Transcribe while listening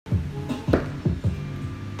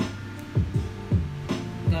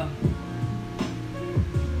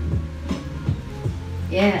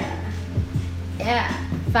Yeah.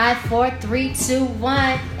 5, 4, 3, 2,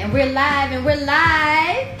 1. And we're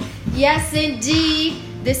live. Yes, indeed.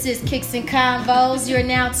 This is Kicks and Convos. You're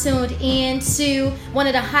now tuned in to one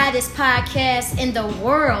of the hottest podcasts in the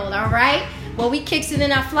world, all right? Well, we kicks it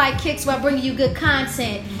in our flight kicks while bringing you good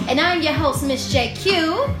content. And I'm your host, Miss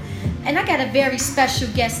JQ. And I got a very special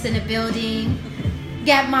guest in the building.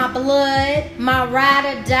 Got my blood, my ride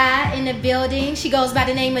or die in the building. She goes by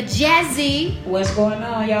the name of Jazzy. What's going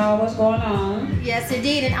on, y'all? What's going on? Yes,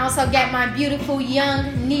 indeed. And also got my beautiful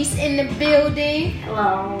young niece in the building.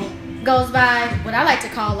 Hello. Goes by what I like to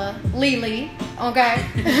call her, Lily. Okay?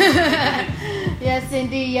 Yes,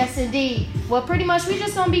 indeed. Well, pretty much we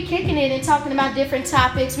just gonna be kicking it and talking about different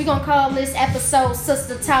topics. We're gonna call this episode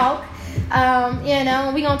Sister Talk.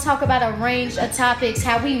 We're going to talk about a range of topics,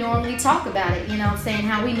 how we normally talk about it,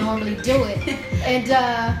 how we normally do it. And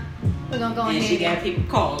we're going to go ahead. And she got people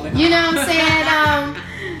calling. You know what I'm saying?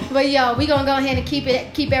 But we're going to go ahead and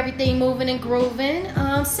keep everything moving and grooving.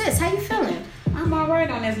 Sis, how you feeling? I'm all right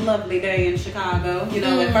on this lovely day in Chicago.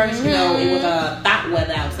 At first, it was hot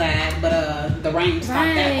weather outside, but the rain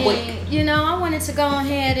stopped that quick. I wanted to go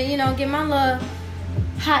ahead and, get my little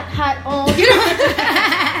hot on.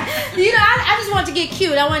 I just wanted to get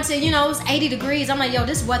cute. I wanted to, it was 80 degrees. I'm like,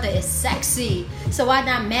 this weather is sexy. So why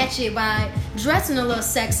not match it by dressing a little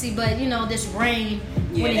sexy? But, this rain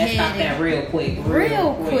went ahead. Stopped that real quick.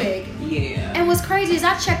 Real quick. Yeah. And what's crazy is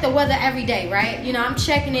I check the weather every day, right? I'm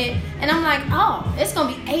checking it. And I'm like, it's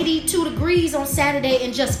going to be 82 degrees on Saturday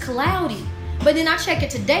and just cloudy. But then I check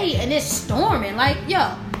it today and it's storming. Like, you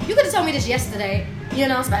could have told me this yesterday.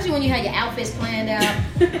 Especially when you had your outfits planned out.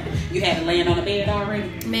 You had it laying on the bed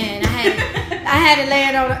already? Man, I had it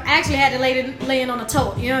laying on. I actually had it laying on a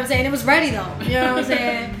tote. You know what I'm saying? It was ready though. You know what I'm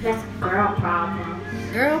saying? That's girl problem.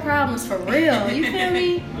 Girl problems for real. You feel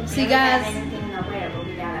me? See, guys. We don't have anything to wear, but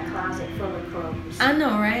we got a closet full of clothes. I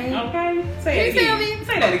know, right? Okay. Say it again. Feel me?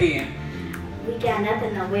 Say that again. We got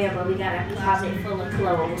nothing to wear, but we got a closet full of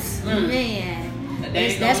clothes. Man.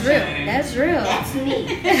 That's real. Change. That's real. That's me.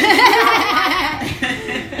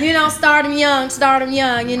 Start them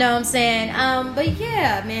young, you know what I'm saying? But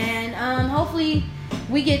yeah, man, hopefully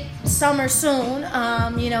we get summer soon.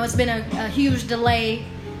 It's been a huge delay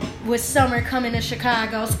with summer coming to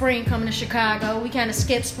Chicago, spring coming to Chicago. We kind of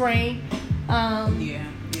skipped spring. Yeah.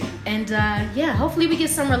 And hopefully we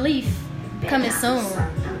get some relief coming soon.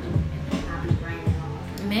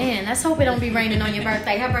 Man, let's hope it don't be raining on your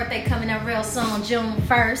birthday. Her birthday coming up real soon, June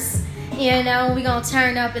 1st. We're going to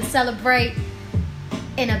turn up and celebrate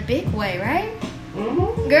in a big way, right?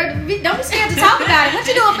 Mm-hmm. Girl, don't be scared to talk about it. What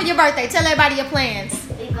you doing for your birthday? Tell everybody your plans.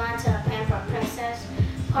 We're going to a Pampered Princess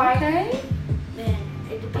party. Okay. Then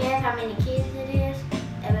it depends how many kids it is.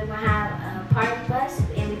 And we're going to have a party bus,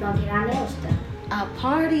 and we're going to get our nails done. A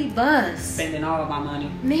party bus. Spending all of my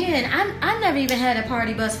money. Man, I never even had a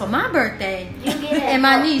party bus for my birthday. You get it. And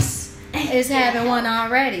my niece is having one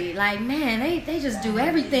already. Like, man, they just do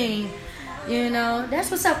everything.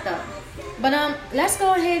 That's what's up though. But let's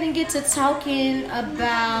go ahead and get to talking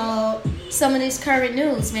about some of this current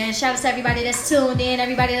news, man. Shout out to everybody that's tuned in,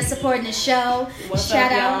 everybody that's supporting the show.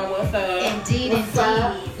 Shout out, y'all. What's up? Indeed.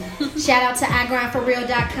 Shout out to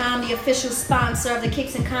igrindforreal.com, the official sponsor of the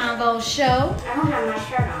Kicks and Convos show. I don't have my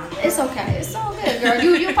shirt on. It's okay. It's all good, girl.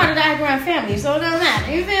 You're part of the iGrind family, so it doesn't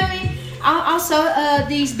matter. You feel me? Also,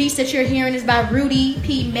 these beats that you're hearing is by Rudy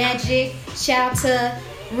P. Magic. Shout out to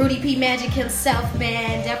Rudy P. Magic himself,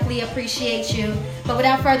 man. Definitely appreciate you. But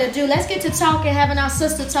without further ado, let's get to talking, having our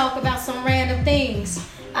sister talk about some random things.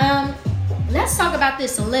 Let's talk about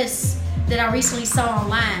this list that I recently saw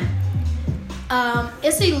online.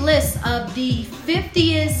 It's a list of the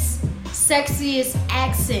 50th sexiest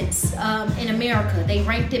accents in America. They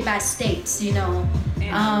ranked it by states, In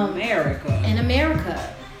America. In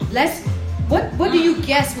America. What do you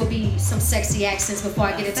guess would be some sexy accents before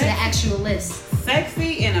I get into the actual list?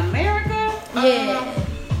 Sexy in America? Yeah.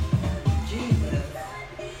 Jesus.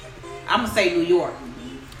 I'm going to say New York.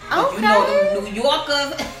 Okay. The New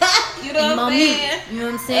Yorkers, you know what I'm saying? You know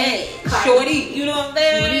what I'm saying? Hey, shorty, you know what I'm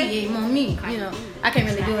saying? Shorty, mommy, I can't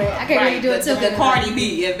really do it. I can't really do it too. The Cardi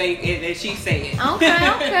B, if she say it. Okay.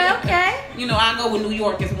 I go with New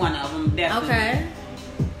York as one of them, definitely. Okay.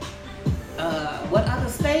 What other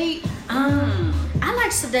state? I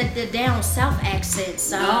like the down south accents.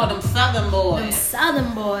 Them southern boys. Them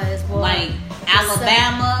southern boys, boy. Like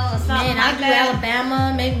Alabama or something. Man, I do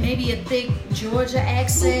Alabama, maybe a thick Georgia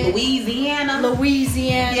accent. Louisiana.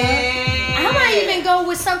 Yeah. I might even go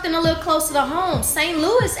with something a little closer to home. St.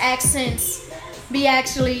 Louis accents be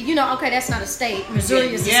actually, okay, that's not a state.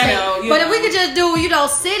 Missouri is a Yeah, state. no, But if we could just do,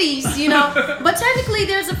 cities, but technically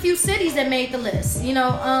there's a few cities that made the list,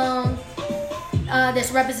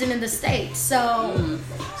 that's representing the state. So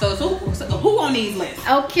So who on these lists?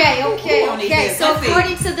 okay. Who on these lists? So Let's see.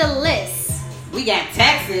 according to the list, We got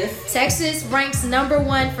Texas. Texas ranks number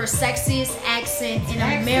 1 for sexiest accent in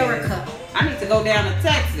America. I need to go down to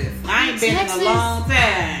Texas. I ain't been Texas? in a long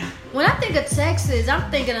time. When I think of Texas, I'm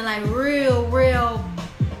thinking of like real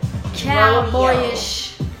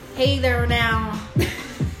cowboyish. Hey there now,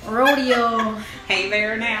 rodeo. Hey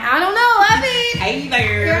there now. I don't know. Hey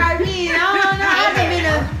there. I don't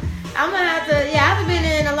know. I'm gonna have to. I haven't been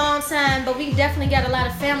in a long time, but we definitely got a lot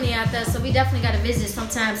of family out there, so we definitely got to visit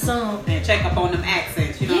sometime soon. And check up on them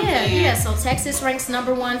accents. You know what I'm saying? Yeah. So Texas ranks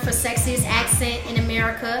number 1 for sexiest accent in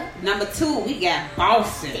America. Number 2, we got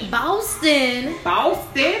Boston. Boston.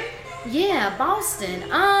 Boston? Yeah, Boston.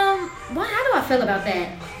 How do I feel about that?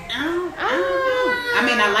 I don't know. I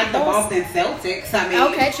mean, I like the Boston Celtics. I mean,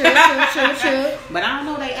 Okay, true. But I don't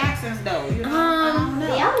know their accents though. You know? I don't know.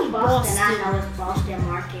 The only Boston I know is Boston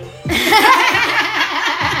Market.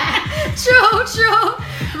 True.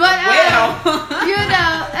 But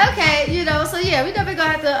Well, so yeah, we definitely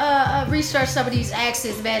gonna have to research some of these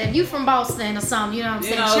accents, man. If you from Boston or something, you know what I'm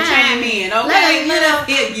saying? chime in, okay? Let us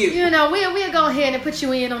hit you. We'll go ahead and put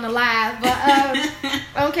you in on the live. But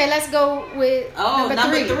okay, let's go with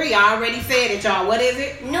number three. I already said it, y'all. What is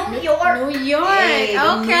it? New York. New York. Hey,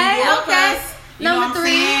 them New Okay. Yorkers. You know Number what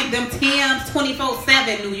I'm 3. saying? Them Tim's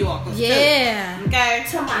 24/7 New Yorkers. Yeah. Too. Okay.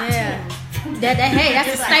 To my Yeah. Tim's. Hey,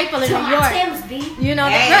 that's a staple in To New my York. Tim's, B. You know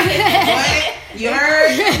Hey, what? You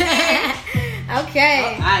heard?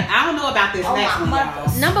 Okay. I don't know about this next my one, mother.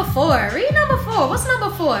 y'all. Number 4. Read number 4. What's number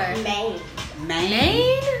 4? Maine.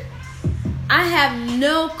 Maine? I have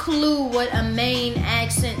no clue what a Maine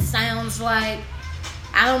accent sounds like.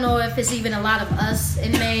 I don't know if it's even a lot of us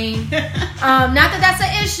in Maine. Not that that's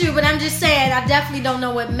an issue, but I'm just saying I definitely don't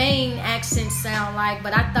know what Maine accents sound like.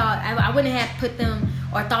 But I thought I wouldn't have put them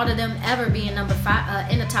or thought of them ever being number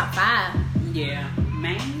 5 in the top 5. Yeah,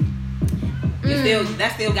 Maine.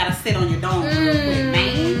 That still gotta sit on your dome real quick.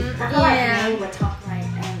 Maine. I feel like Yeah. Maine would talk like,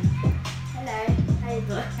 hello, how you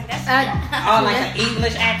doing? Oh, like an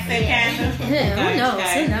English accent kind of. Who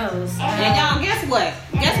knows? And y'all, guess what?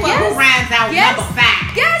 Guess what? Guess- Who rounds out guess- number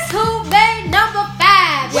 5? Guess who made number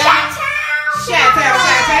 5?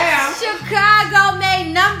 Shout-out. Chicago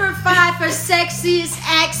made number 5 for sexiest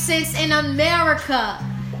accents in America.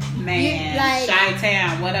 Man, like-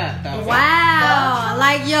 Chi-Town, what up, though? Wow.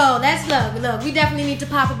 Like, yo, that's look, we definitely need to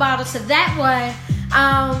pop a bottle to that one.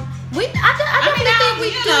 I definitely think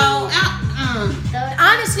we do.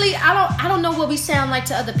 Honestly, I don't know what we sound like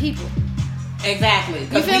to other people. Exactly.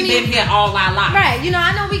 Because You feel we've me? been here all our lives. Right.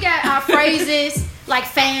 I know we got our phrases like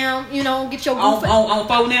fam, get your On goof phone now? on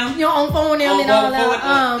phone them and all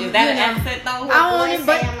that. Is that an accent, though? I don't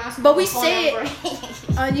know, but we said,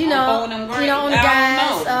 On on the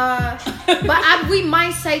I guys, but we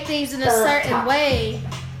might say things in a certain way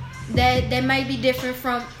that might be different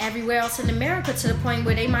from everywhere else in America, to the point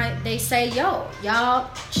where they say, yo, y'all,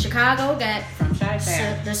 Chicago got From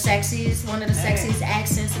Chi-Town. the sexiest, one of the sexiest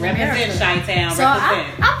accents in Represent America. Chi-Town. So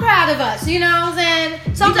I'm proud of us, you know what I'm saying?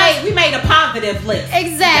 Sometimes we made a positive list.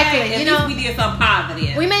 Exactly, Okay? At you least know. we did something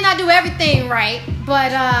positive. we may not do everything right,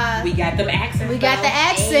 but We got them accents. we got the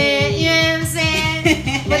accent, you know what I'm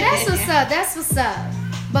saying? But that's what's up.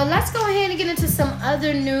 But let's go ahead and get into some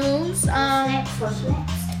other news. What's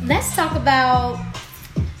next? Let's talk about,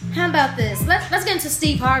 how about this? Let's get into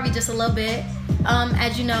Steve Harvey just a little bit.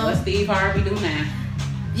 As you know, What Steve Harvey do now?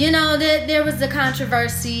 there was the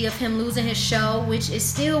controversy of him losing his show, which is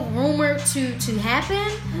still rumored to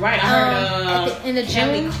happen. Right, I heard at the end of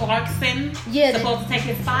Kelly June. Clarkson Yeah, supposed to take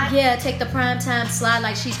his spot. Yeah, take the primetime slot,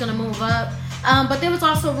 like she's gonna move up. But there was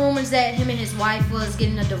also rumors that him and his wife was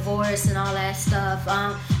getting a divorce and all that stuff.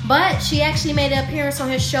 But she actually made an appearance on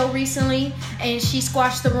his show recently, and she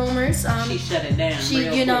squashed the rumors. She shut it down. She,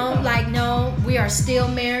 real quick, though. no, we are still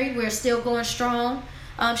married. We're still going strong.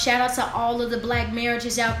 Shout out to all of the black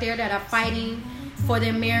marriages out there that are fighting for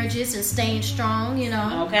their marriages and staying strong,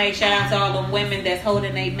 Okay, shout out to all the women that's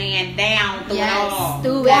holding a man down through it all.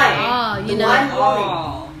 through it all, One woman. You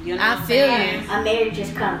know I what I'm feel saying? A marriage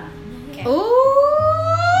is coming. Ooh.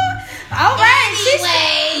 All right.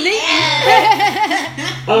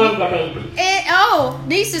 And the baby.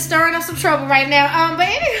 Niece is stirring up some trouble right now. But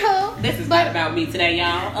anyhow. This is not about me today,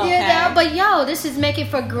 y'all. Okay. But this is making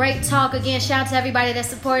for great talk. Again, shout out to everybody that's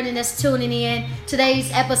supporting and that's tuning in.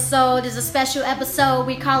 Today's episode is a special episode.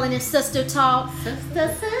 We're calling it Sister Talk. Sister.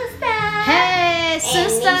 Hey,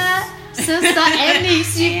 sister. sister, and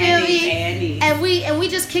niece. You feel me? And niece. And we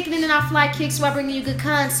just kicking it in our fly kicks while bringing you good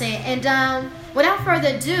content. And without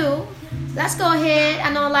further ado, let's go ahead.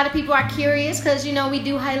 I know a lot of people are curious because we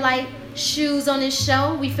do highlight shoes on this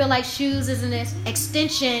show. We feel like shoes is an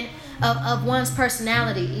extension of one's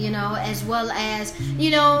personality, as well as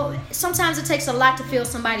sometimes it takes a lot to fill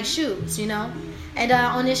somebody's shoes, And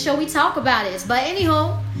on this show we talk about it. But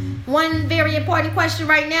anyhow, one very important question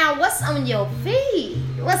right now: what's on your feet?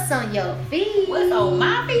 What's on your feet? What's on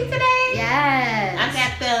my feet today? Yes. I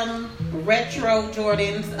got them retro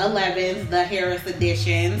Jordans 11s, the Harris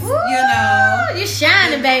editions. Ooh, you're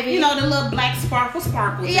shining, baby. The little black sparkle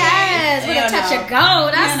today. Yes, with a touch of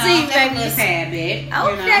gold. I see, baby. Let's have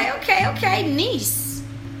it. Okay, niece.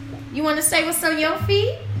 You want to say what's on your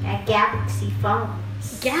feet? At Galaxy Foams.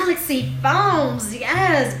 Galaxy Foams,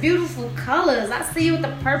 yes, beautiful colors. I see you with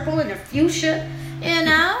the purple and the fuchsia, All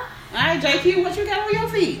right, JQ, what you got on your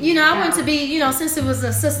feet? I want to be, since it was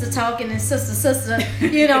a sister talking and sister,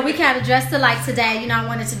 we kind of dressed alike today. I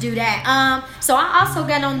wanted to do that. So I also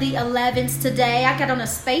got on the 11s today. I got on the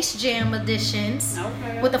Space Jam editions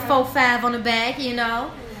with the 4-5 on the back,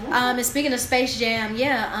 And speaking of Space Jam,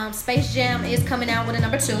 Space Jam is coming out with a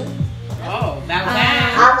number 2. Oh, that was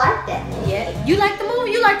I like that. Yeah. You like the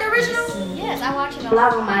movie? You like the original? Yes, I watch it a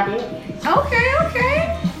lot with my dad.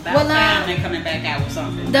 Okay. About time they're coming back out with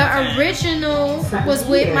something. The original was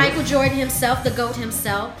with Michael Jordan himself, the GOAT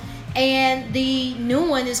himself, and the new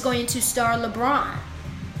one is going to star LeBron.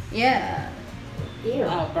 Yeah. Ew.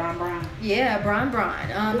 Oh, Bron. Yeah, Bron.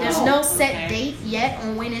 There's no set date yet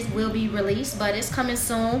on when it will be released, but it's coming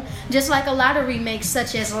soon. Just like a lot of remakes,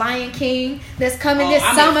 such as Lion King, that's coming this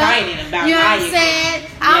summer. Excited about you know what I'm Lion saying?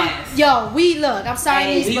 Yes. I'm sorry,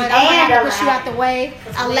 Hey, niece, but I'm gonna have to push you out the way.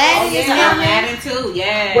 Aladdin is coming. Aladdin too,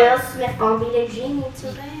 yeah. Will Smith gonna be the genie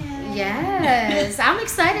today. Yes, I'm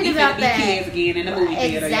excited We about finna be that. kids again in the movie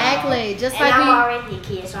theater, Exactly, just And like I'm we. already a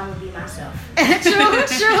kid, so I'm gonna be myself.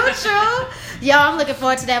 True. Yo, I'm looking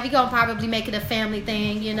forward to that. We gonna probably make it a family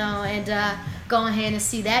thing, and go ahead and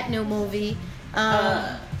see that new movie.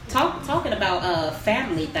 Talking about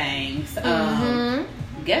family things.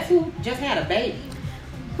 Guess who just had a baby?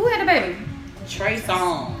 Who had a baby? Trey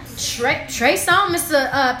Songz. Trey Songz, Mr.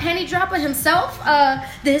 Panty Dropper himself.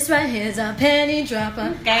 This right here's a panty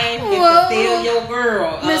dropper. Okay, Whoa. Mr. Steal Your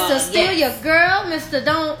Girl. Mr. Steal Your Girl. Mr.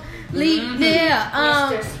 Don't Leave There.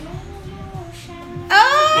 Mr.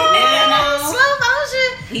 Slow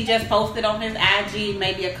motion. He just posted on his IG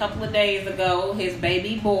maybe a couple of days ago his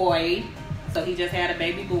baby boy. So he just had a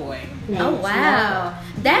baby boy. Oh wow,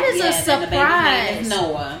 that is a And the baby's name is surprise.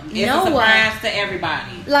 Noah. It's Noah. a surprise to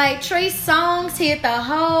everybody. Like Trey Songz hit the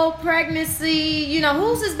whole pregnancy.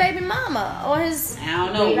 Who's his baby mama or his? I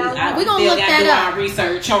don't know. We don't know. We gonna still look gotta that do up. our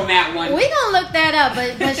research on that one. We gonna look that up,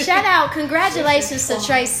 but shout out, congratulations to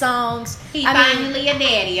Trey Songz. He's finally a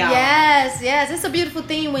daddy, y'all. Yes, it's a beautiful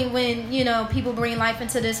thing when people bring life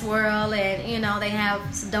into this world and they have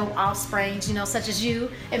some dope offspring, such as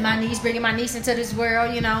you and my niece bringing my niece into this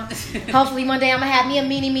world. Hopefully one day I'm gonna have me a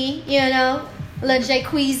mini-me, little Jay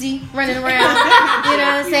Queasy running around. You know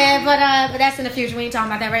what I'm saying? But that's in the future. We ain't talking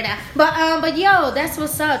about that right now. But yo, that's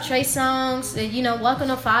what's up. Trey Songz, welcome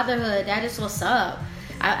to fatherhood. That is what's up.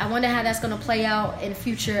 I wonder how that's gonna play out in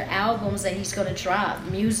future albums that he's gonna drop,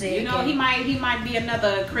 music. He might be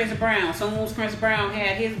another Chris Brown. So once Chris Brown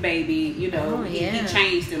had his baby, he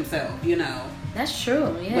changed himself. That's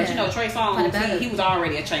true. Yeah. But Trey Songz, he was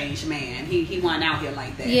already a changed man. He wasn't out here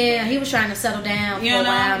like that. Yeah, he was trying to settle down for a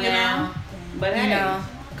while now. But hey,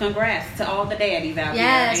 congrats to all the daddies out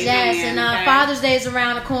there. Yes, and Father's Day is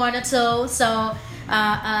around the corner too. So,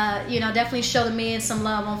 definitely show the men some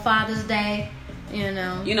love on Father's Day. Give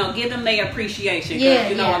them their appreciation.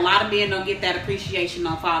 Yeah, a lot of men don't get that appreciation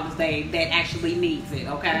on Father's Day that actually needs it.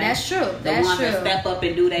 Okay, that's true. The ones that step up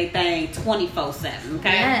and do their thing 24/7.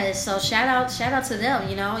 Okay. Yes. So shout out to them.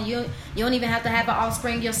 You don't even have to have an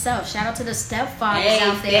offspring yourself. Shout out to the stepfathers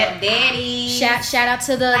out there. Stepdaddy. Shout out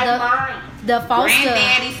to the foster.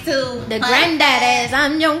 Granddaddies too. The granddaddies.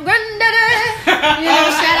 I'm your granddaddy.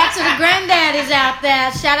 Shout out to the granddaddies out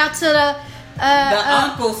there. Shout out to the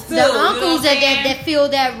uncles too. The uncles that fill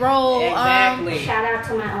that role. Exactly. Shout out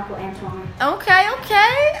to my uncle Antoine. Okay.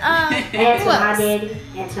 And to my daddy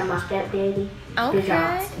and to my stepdaddy.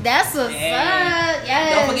 Okay. That's what's up.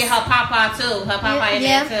 Yes. Don't forget her papa too. Her papa in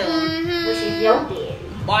there too. Mm-hmm. Which is your daddy.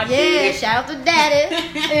 Yeah, shout out to daddy.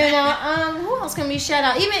 Who else can we shout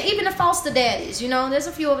out? Even the foster daddies, there's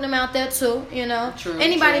a few of them out there too, True,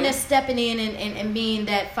 anybody true. that's stepping in and being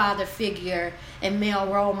that father figure and male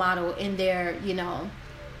role model in their,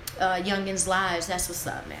 youngins' lives. That's what's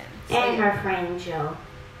up, man. And her friend Joe.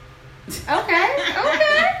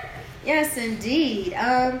 Okay. Yes, indeed.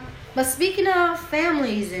 But speaking of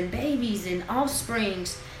families and babies and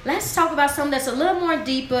offsprings, let's talk about something that's a little more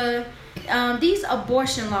deeper. These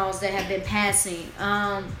abortion laws that have been passing.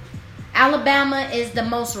 Alabama is the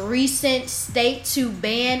most recent state to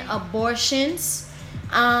ban abortions.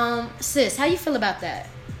 Sis, how you feel about that?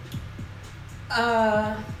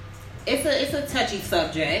 It's a touchy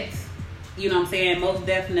subject. You know what I'm saying? Most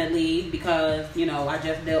definitely, because, you know, I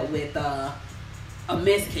just dealt with a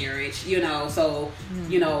miscarriage, you know, so,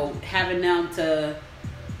 you know, having them to,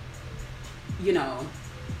 you know,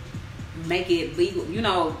 make it legal, you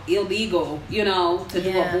know, illegal, you know, to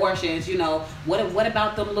do abortions, you know, what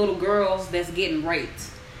about them little girls that's getting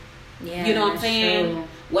raped? Yeah, you know what I'm saying? True.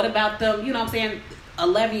 What about them, you know what I'm saying,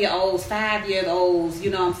 11-year-olds, 5-year-olds, you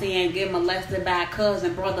know what I'm saying, get molested by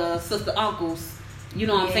cousin, brother, sister, uncles, you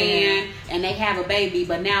know what I'm saying, and they have a baby,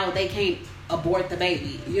 but now they can't abort the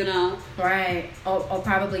baby, you know? Right. Or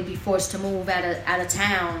probably be forced to move out of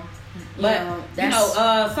town. But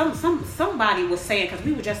somebody was saying, because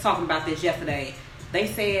we were just talking about this yesterday, they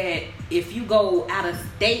said if you go out of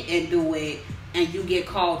state and do it and you get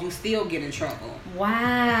called, you still get in trouble.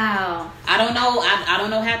 Wow. I don't know. I don't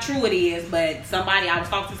know how true it is, but I was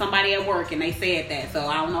talking to somebody at work and they said that, so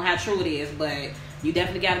I don't know how true it is, but you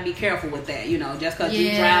definitely got to be careful with that, you know, just because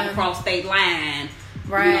you drive across state line.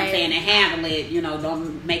 Right. You know what I'm saying? And handle it, you know,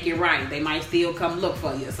 don't make it right. They might still come look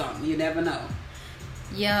for you or something. You never know.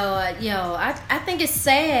 I think it's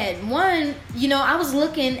sad. One, you know, I was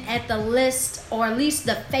looking at the list, or at least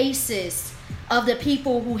the faces of the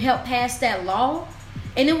people who helped pass that law,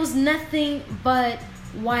 and it was nothing but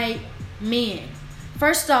white men.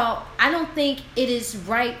 First off, I don't think it is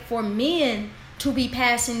right for men to be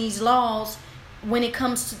passing these laws when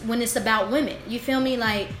it's about women. You feel me?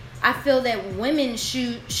 Like, I feel that women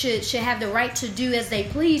should have the right to do as they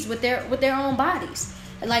please with their own bodies.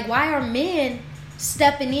 Like, why are men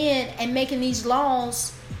stepping in and making these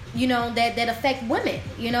laws, you know, that affect women,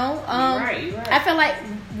 you know? Right. I feel like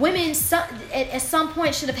women at some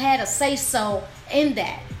point should have had a say-so in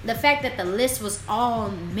that. The fact that the list was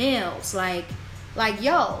all males, I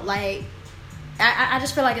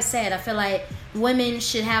just feel like it's sad. I feel like women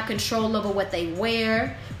should have control over what they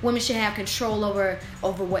wear. Women should have control over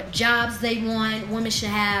what jobs they want. Women should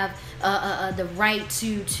have the right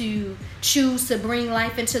to choose to bring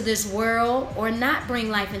life into this world or not bring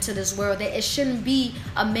life into this world. That it shouldn't be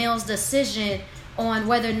a male's decision on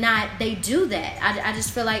whether or not they do that. I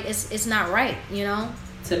just feel like it's not right, you know?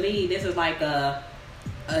 To me, this is like a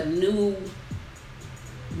new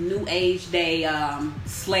age day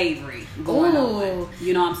slavery going on.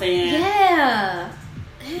 You know what I'm saying? Yeah.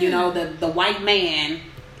 You know, the white man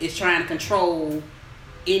is trying to control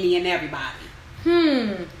any and everybody.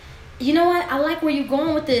 You know what? I like where you're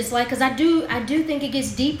going with this, like, because I do think it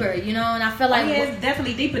gets deeper, you know, and I feel like it's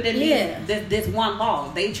definitely deeper than this one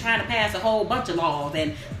law. They trying to pass a whole bunch of laws,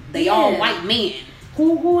 and they all white men.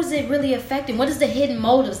 Who is it really affecting? What is the hidden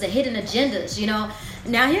motives, the hidden agendas, you know?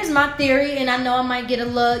 Now, here's my theory, and I know I might get a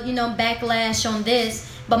little, you know, backlash on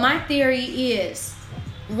this, but my theory is,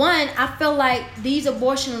 one, I feel like these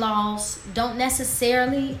abortion laws don't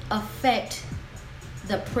necessarily affect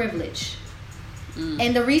the privilege.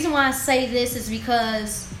 And the reason why I say this is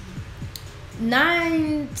because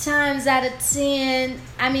 9 times out of 10,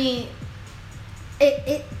 I mean,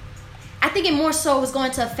 I think it more so is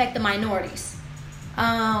going to affect the minorities.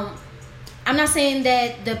 I'm not saying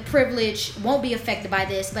that the privilege won't be affected by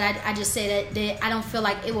this, but I just say that I don't feel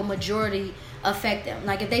like it will majority affect them.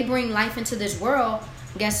 Like, if they bring life into this world,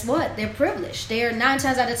 guess what? They're privileged. They're 9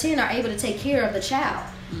 times out of 10 are able to take care of the child,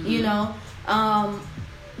 you know?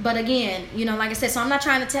 But again, you know, like I said, so I'm not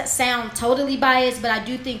trying to sound totally biased, but I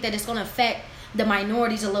do think that it's going to affect the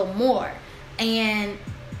minorities a little more. And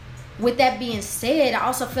with that being said, I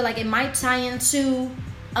also feel like it might tie into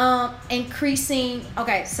increasing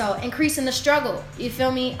the struggle. You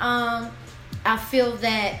feel me? I feel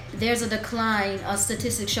that there's a decline.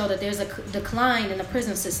 Statistics show that there's a decline in the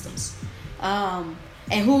prison systems.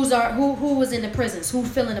 And who was in the prisons? Who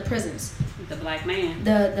fill in the prisons? The black man.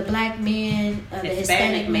 The black man, the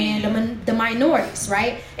Hispanic man, the minorities,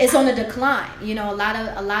 right? It's on the decline. You know, a lot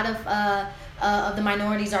of the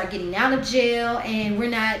minorities are getting out of jail, and we're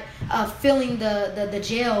not filling the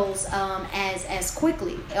jails as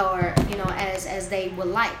quickly, or, you know, as they would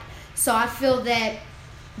like. So I feel that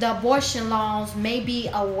the abortion laws may be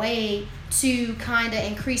a way to kind of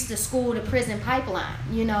increase the school to prison pipeline.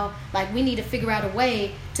 You know, like we need to figure out a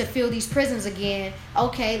way to fill these prisons again.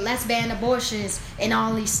 Okay, let's ban abortions in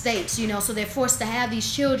all these states, you know, so they're forced to have these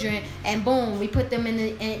children, and boom, we put them in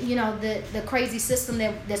the crazy system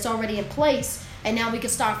that's already in place, and now we can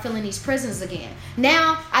start filling these prisons again.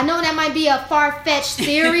 Now, I know that might be a far-fetched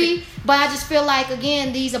theory, but I just feel like,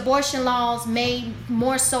 again, these abortion laws may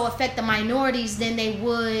more so affect the minorities than they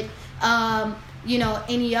would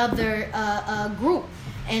any other group,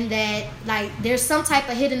 and that like there's some type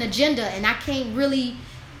of hidden agenda, and I can't really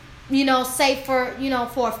say for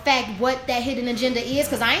a fact what that hidden agenda is,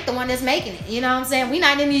 because I ain't the one that's making it. You know what I'm saying? We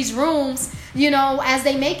not in these rooms as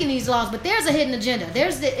they making these laws, but there's a hidden agenda.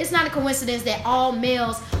 It's not a coincidence that all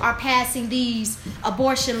males are passing these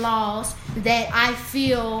abortion laws that I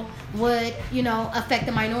feel would affect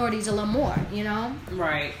the minorities a little more.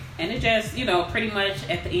 Right. And it just pretty much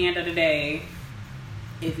at the end of the day,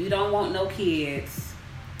 if you don't want no kids,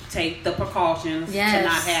 take the precautions to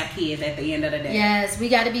not have kids at the end of the day. Yes, we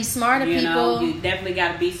got to be smarter, people. You definitely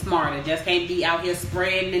got to be smarter. Just can't be out here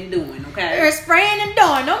spraying and doing, okay? You're spraying and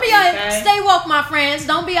doing. Don't be out here, stay woke, my friends.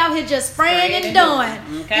 Don't be out here just spraying and doing.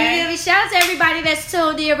 Okay? You know, shout out to everybody that's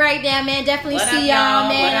tuned in right now, man. Definitely see y'all,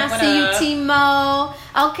 man. I see you, Timo.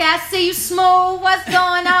 Okay, I see you, Smooth. What's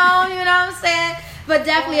going on? You know what I'm saying? But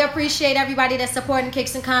definitely appreciate everybody that's supporting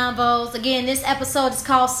Kicks and Convos. Again, this episode is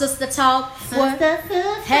called Sister Talk.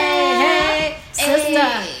 Hey, sister.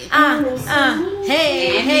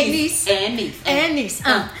 Hey, niece. And niece.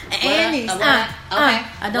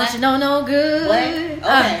 Don't you know no good?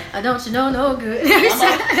 Don't you know no good?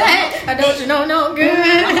 Don't you know no good?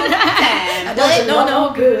 Don't you know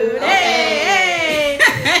no good? Hey.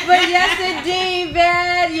 But yes, indeed,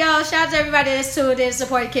 man. Yo, shout out to everybody that's tuned in,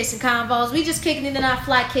 supporting Kicks and Convos. We just kicking it in our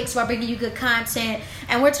fly kicks while bringing you good content.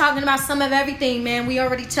 And we're talking about some of everything, man. We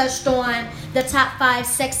already touched on the top 5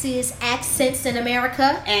 sexiest accents in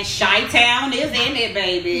America. And Chi-Town is in it,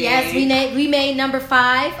 baby. Yes, we made number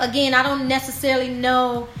 5. Again, I don't necessarily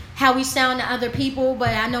know how we sound to other people, but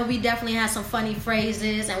I know we definitely have some funny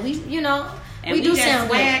phrases. And we do sound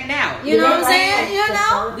swagged out. You know what I'm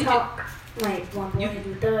saying? We Wait, one more to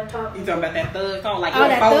do thug talk. You talking about that thug talk? Like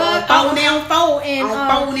that thug phone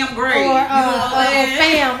them grades. Or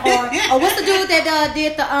fam. Or what's the dude that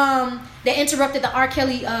did that interrupted the R.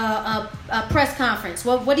 Kelly press conference?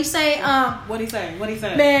 What'd he say? What'd he say?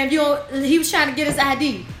 Man, he was trying to get his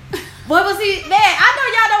ID. What was he? Man, I know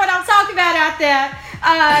y'all know what I'm talking about out there.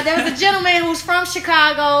 There was a gentleman who's from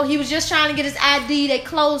Chicago. He was just trying to get his ID. They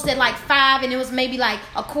closed at like 5, and it was maybe like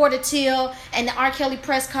a quarter till. And the R. Kelly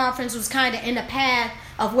press conference was kind of in the path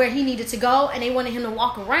of where he needed to go, and they wanted him to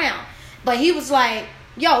walk around. But he was like,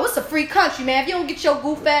 "Yo, it's a free country, man. If you don't get your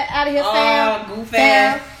goof out of here,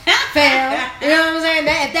 fam. You know what I'm saying?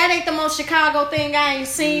 If that ain't the most Chicago thing I ain't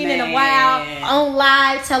seen in a while on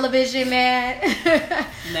live television, man."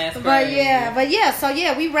 That's but yeah. So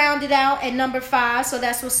we rounded out at number 5. So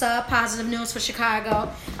that's what's up. Positive news for Chicago.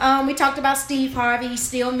 We talked about Steve Harvey. He's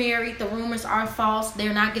still married. The rumors are false.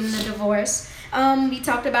 They're not getting a divorce. We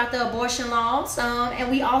talked about the abortion laws, and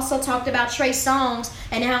we also talked about Trey Songz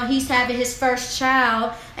and how he's having his first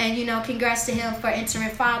child, and congrats to him for entering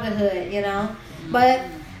fatherhood. But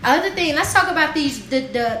other thing, let's talk about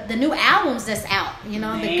the new albums that's out. The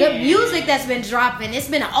good music that's been dropping. It's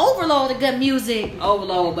been an overload of good music.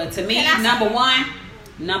 But to me, number one,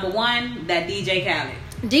 that DJ Khaled.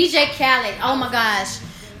 DJ Khaled, oh my gosh,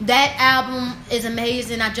 that album is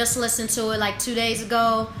amazing. I just listened to it like 2 days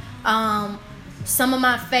ago. Some of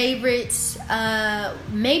my favorites,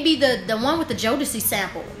 maybe the one with the Jodeci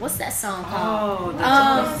sample. What's that song called?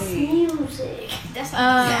 Music. That's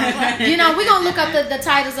we're gonna look up the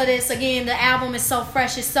titles of this. Again, the album is so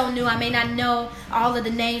fresh, it's so new. I may not know all of the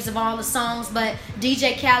names of all the songs, but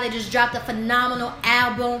DJ Khaled just dropped a phenomenal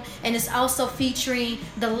album, and it's also featuring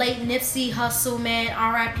the late Nipsey Hussle, man.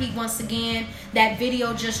 R.I.P. once again. That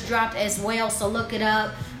video just dropped as well, so look it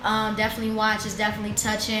up. Definitely watch. It's definitely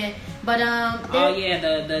touching. But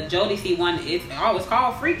the Jodeci one, it's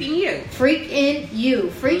called Freaking You. Freaking You,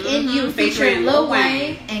 featuring Lil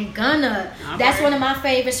Wayne and Gunna. That's one of my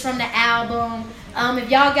favorites from the album. If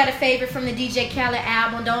y'all got a favorite from the DJ Khaled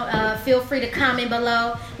album, don't feel free to comment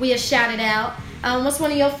below. We'll shout it out. What's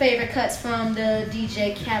one of your favorite cuts from the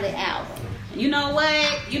DJ Khaled album? You know what?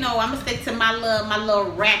 I'm gonna stick to my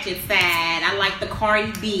little ratchet side. I like the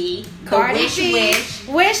Cardi B.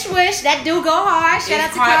 Wish. That do go hard. Shout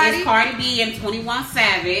out to Cardi. It's Cardi B and 21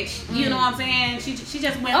 Savage. You know what I'm saying? She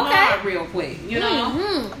just went hard real quick. You know.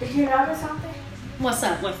 Mm-hmm. Did you notice something? What's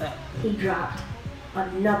up? He dropped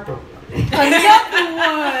another one.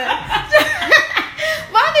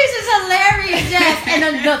 My niece is hilarious, yes, and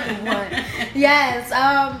another one. Yes,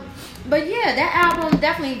 but yeah, that album,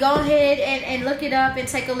 definitely go ahead and look it up and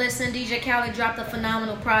take a listen. DJ Khaled dropped a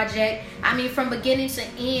phenomenal project. I mean, from beginning to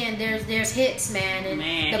end, there's hits, man, and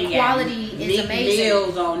the quality is amazing.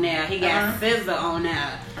 Mills on there. He got SZA on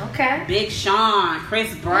there. Okay. Big Sean,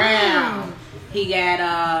 Chris Brown. He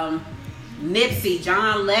got Nipsey,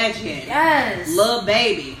 John Legend. Yes. Lil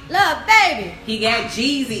Baby. He got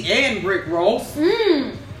Jeezy and Rick Ross.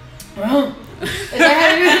 Is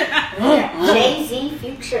that how Jay-Z,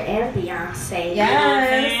 Future, and Beyonce. Yes. You know what I'm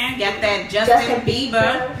saying? Got that Justin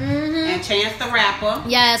Bieber and Chance the Rapper.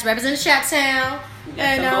 Yes, represent Chi-Town.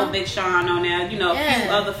 Got some old Big Sean on there. You know, a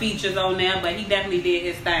few other features on there, but he definitely did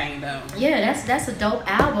his thing though. Yeah, that's a dope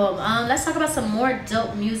album. Let's talk about some more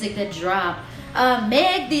dope music that dropped.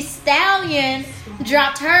 Meg Thee Stallion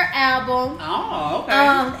dropped her album. Oh,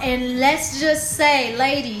 okay. And let's just say,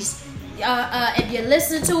 ladies, if you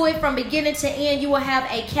listen to it from beginning to end, you will have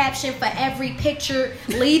a caption for every picture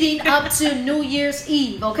leading up to New Year's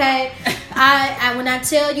Eve. Okay, I when I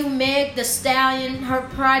tell you, Meg Thee Stallion, her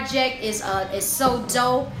project is so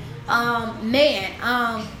dope. Man,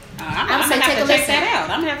 I'm gonna have to check that out.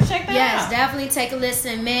 I'm gonna have to check that out. Yes, definitely take a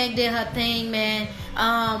listen. Meg did her thing, man.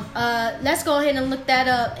 Let's go ahead and look that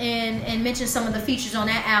up and mention some of the features on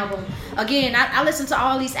that album. Again, I listen to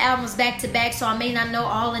all these albums back to back, so I may not know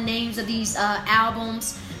all the names of these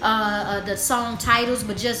albums, the song titles,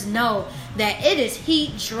 but just know that it is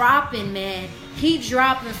heat dropping, man. Heat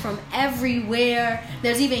dropping from everywhere.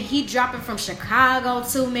 There's even heat dropping from Chicago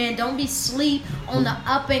too, man. Don't be sleep on the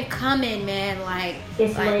up and coming, man.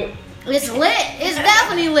 It's lit. It's lit. It's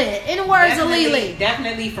definitely lit. In the words of Lily.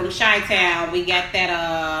 Definitely from Chi-Town. We got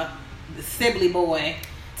that Sibley boy.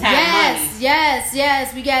 Yes.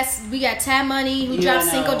 We got Ty Money who dropped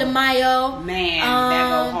Cinco de Mayo. Man, that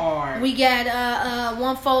go hard. We got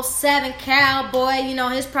 147 Cowboy. You know,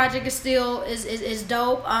 his project is still is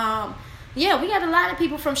dope. Yeah, we got a lot of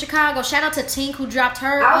people from Chicago. Shout out to Tink who dropped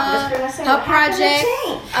her project.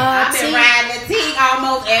 I've been riding the Tink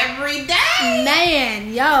almost every day.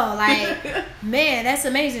 Man, that's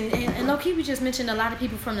amazing. And low key, we just mentioned a lot of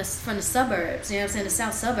people from the suburbs. You know what I'm saying? The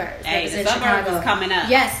south suburbs. Hey, the suburbs is coming up.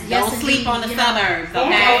 Yes, don't sleep on the suburbs.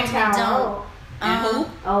 Okay. Old Town Road. And who?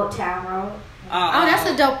 Old Town Road. Oh, that's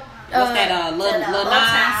a dope. What's that? Lil Nas?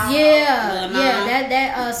 Yeah,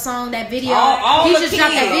 that song, that video. He just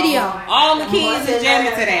dropped that video. All the kids is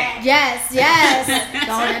jamming to that. Yes.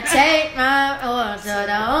 Gonna take my horse to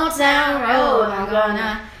the old town road. I'm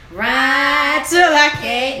gonna ride till I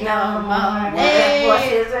can't no more. Hey.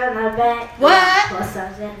 Horses in the back. What?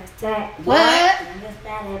 Horses in the back. What?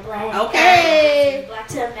 Okay. Black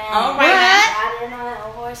to man. All right. Riding on a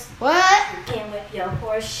horse. What? You can whip your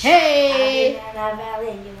horse. Hey. I've been in the valley.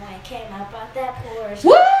 You ain't came up out that Porsche.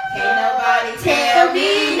 Woo! Can't nobody tell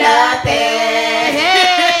me nothing.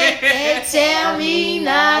 Hey, can't tell me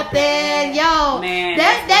nothing. Yo, man,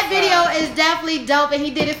 that video is definitely dope, and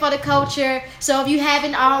he did it for the culture. So if you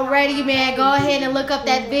haven't already, man, go ahead and look up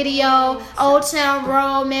that video, Old Town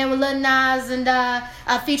Road, man, with Lil Nas and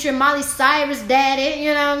featuring Miley Cyrus, daddy.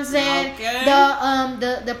 You know what I'm saying? Okay.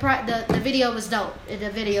 The video was dope. The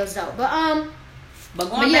video's dope. But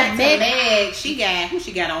going back to Meg, who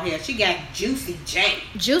she got on here? She got Juicy J.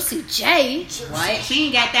 Juicy J. Right? She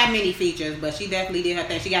ain't got that many features, but she definitely did her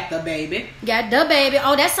thing. She got The Baby.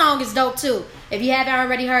 Oh, that song is dope too. If you haven't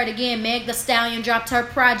already heard, again, Meg Thee Stallion dropped her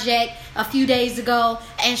project a few days ago,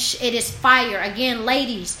 and it is fire. Again,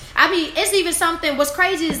 ladies, I mean, it's even something. What's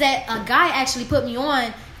crazy is that a guy actually put me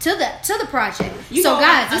on to the project.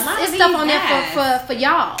 Guys, it's stuff on there for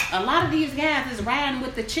y'all. A lot of these guys is riding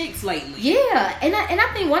with the chicks lately. Yeah, and I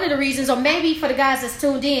think one of the reasons, or maybe for the guys that's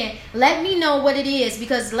tuned in, let me know what it is,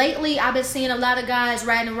 because lately I've been seeing a lot of guys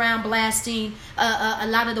riding around blasting a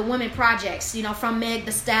lot of the women projects. You know, from Meg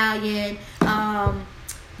Thee Stallion,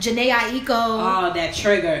 Janae Aiko. Oh, that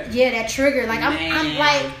trigger. Yeah, that trigger. Like I'm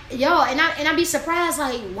like, yo, and I be surprised,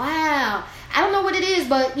 like, wow. I don't know what it is,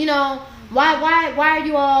 but you know. Why are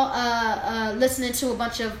you all listening to a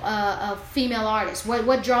bunch of female artists?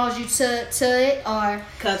 What draws you to it? Or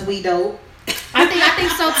cause we dope. I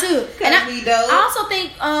think so too. Cause we dope. I also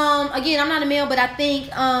think again, I'm not a male, but I think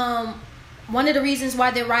one of the reasons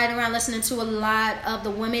why they're riding around listening to a lot of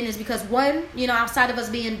the women is because, one, you know, outside of us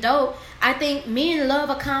being dope, I think men love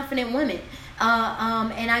a confident woman.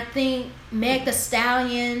 And I think Meg Thee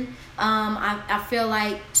Stallion, I feel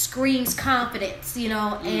like screams confidence, you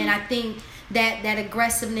know, and I think that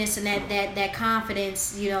aggressiveness and that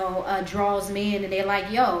confidence, you know, draws men, and they're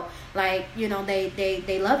like, yo, like, you know,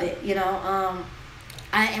 they love it, you know.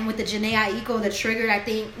 And with the Janae Aiko, the Triggered, I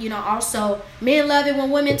think, also men love it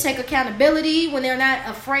when women take accountability, when they're not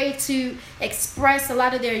afraid to express a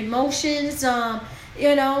lot of their emotions, but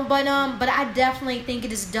I definitely think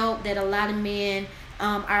it is dope that a lot of men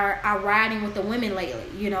are riding with the women lately,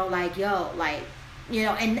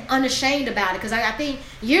 and unashamed about it. Because I think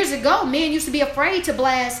years ago, men used to be afraid to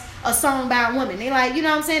blast a song by a woman. They like, you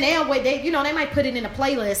know what I'm saying? They'll wait. They might put it in a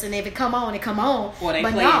playlist, and if it come on, it come on. Or they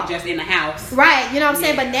play it just in the house. Right. You know what I'm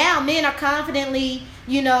saying? But now men are confidently,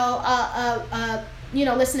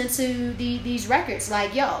 listening to these records.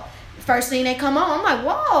 Like, first thing they come on, I'm like,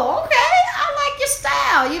 whoa, okay, I like your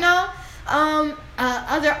style,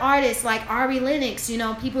 other artists like Ari Lennox,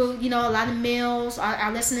 people, a lot of males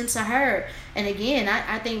are listening to her. And again,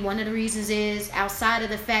 I think one of the reasons is, outside of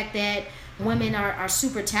the fact that women are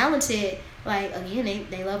super talented, like, again,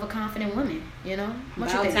 they love a confident woman, What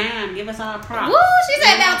about you think? time. Give us our props. Woo, she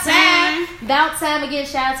said about time. About time. Again,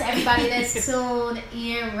 shout out to everybody that's tuned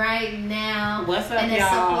in right now. What's up, and y'all?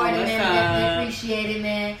 that's supporting, What's man. up? Definitely appreciate it,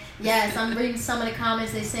 man. Yes, I'm reading some of the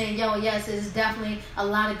comments. They're saying, yes, it's definitely a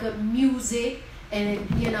lot of good music. And,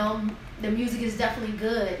 the music is definitely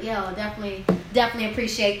good. Definitely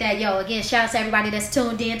appreciate that. Again, shout out to everybody that's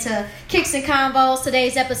tuned in to Kicks and Convos.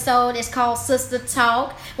 Today's episode is called Sister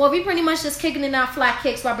Talk. Well, we pretty much just kicking in our flat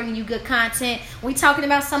kicks while bringing you good content. We talking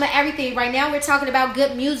about some of everything. Right now, we're talking about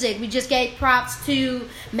good music. We just gave props to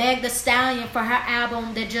Meg Thee Stallion for her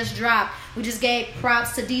album that just dropped. We just gave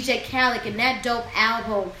props to DJ Khaled and that dope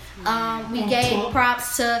album. We gave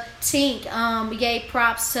props to Tink. We gave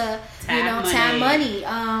props to Time Money.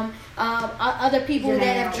 Other people Janae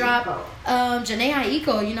that have dropped. Aiko. Janae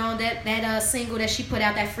Aiko, that single that she put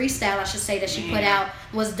out, that freestyle I should say that she put out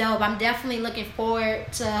was dope. I'm definitely looking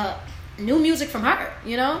forward to new music from her.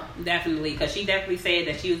 Definitely, because she definitely said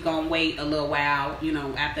that she was gonna wait a little while.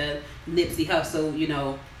 After Nipsey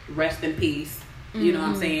Hussle, rest in peace. You know what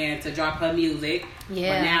I'm saying, to drop her music.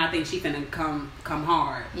 Yeah. But now I think she's gonna come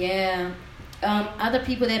hard. Yeah. Other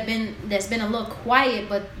people that's been a little quiet,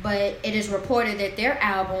 but it is reported that their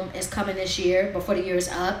album is coming this year before the year is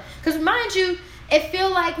up. Because mind you, it feel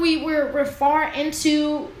like we're far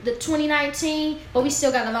into the 2019, but we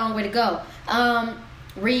still got a long way to go.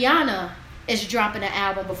 Rihanna is dropping an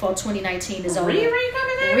album before 2019 is over. Riri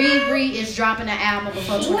coming in? Riri is dropping an album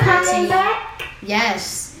before She 2019. coming back?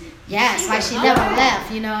 Yes, like she never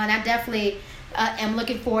left, and I definitely am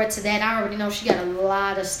looking forward to that. I already know she got a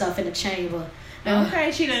lot of stuff in the chamber.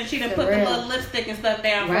 Okay, she done put the little lipstick and stuff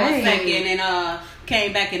down for a second and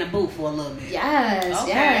came back in the booth for a little bit. Yes,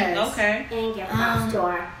 Okay. And give props to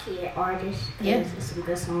our kid artists. Yeah. There's some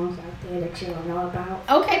good songs out there that you don't know about.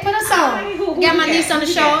 Okay, put us on. Who Got my you niece got? on the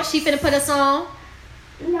Who you show. got? She finna put us on.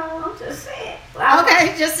 No, I'm just saying.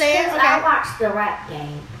 Okay, just saying. I Okay. watched the Rap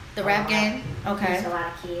Game. The Rap Game. Okay. There's a lot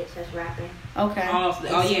of kids that's rapping. Okay.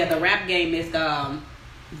 Oh yeah, the Rap Game is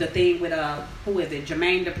the thing with who is it?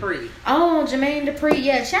 Jermaine Dupri. Oh, Jermaine Dupri.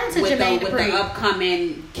 Yeah, shout out to Jermaine with Dupri. the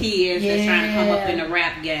upcoming kids that's trying to come up in the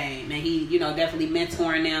rap game, and he definitely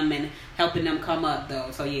mentoring them and helping them come up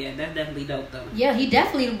though. So yeah, that's definitely dope though. Yeah, he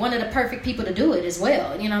definitely one of the perfect people to do it as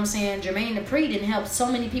well. You know what I'm saying? Jermaine Dupri didn't help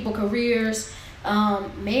so many people careers.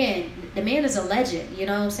 Man, the man is a legend. You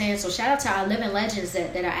know what I'm saying? So shout out to our living legends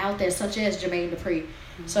that are out there, such as Jermaine Dupri.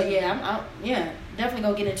 So yeah, I'm definitely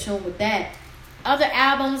gonna get in tune with that. Other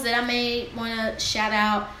albums that I may want to shout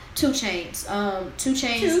out: 2 Chainz. 2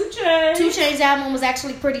 Chainz album was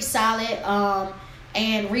actually pretty solid.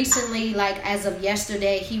 And recently, like as of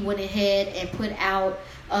yesterday, he went ahead and put out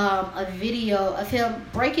a video of him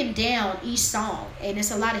breaking down each song, and it's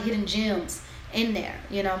a lot of hidden gems in there.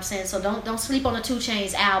 You know what I'm saying? So don't sleep on the 2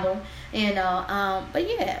 Chainz album. And but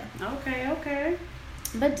yeah. Okay.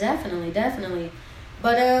 But definitely.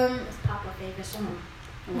 But What's Papa's favorite song?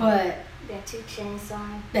 what? That 2 Chainz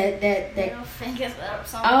song. That Little fingers up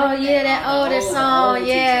song. Oh yeah, that older song, old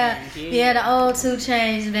yeah. 2 Chainz, Yeah, the old 2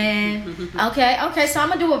 Chainz, man. Okay, so I'm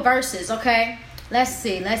gonna do a versus, okay? Let's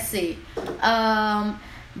see.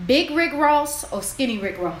 Big Rick Ross or Skinny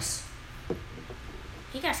Rick Ross?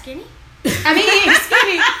 He got skinny? I mean, he ain't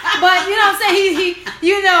skinny, but you know what I'm saying?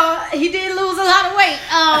 He did lose a lot of weight.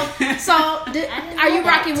 So are you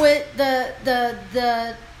rocking with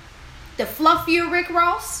the fluffier Rick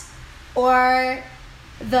Ross or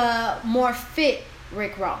the more fit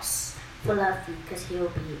Rick Ross? Fluffy, because he'll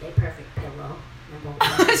be a perfect pillow.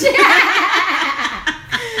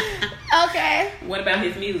 Okay. What about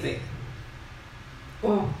his music?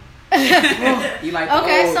 Mm. You like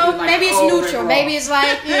Okay, so you like maybe it's old Rick neutral. Ross. Maybe it's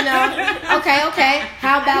like, okay.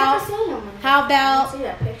 How I've never about seen him. how about- I didn't see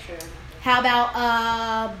that picture.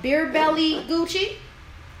 Beer Belly Gucci?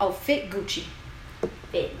 Oh, Fit Gucci.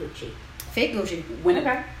 Fit Gucci. Fit Gucci.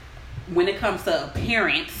 When it comes to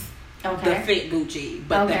appearance, the Fit Gucci,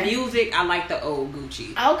 but the music, I like the old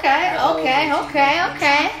Gucci. Okay. Oh, my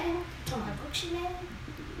Gucci man.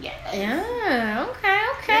 Yeah.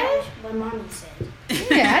 Okay. What mommy said.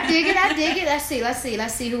 Yeah, I dig it. Let's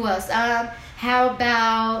see who else. How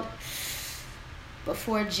about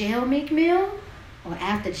before Jail Meek Mill or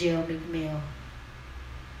after Jail Meek Mill?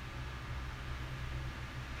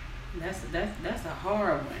 That's a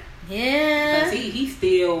hard one. Yeah. Because he's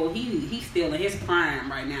still in his prime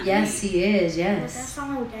right now. Yes, he is. Was that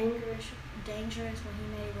song dangerous when he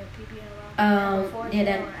made with PPL Rock? Before Yeah,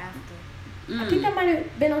 that. or after? I think that might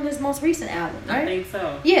have been on his most recent album, right? I think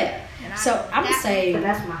so. Yeah. So I'm gonna say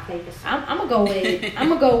that's my favorite song. I'm gonna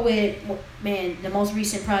go with man, the most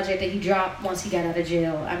recent project that he dropped once he got out of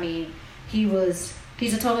jail. I mean, he's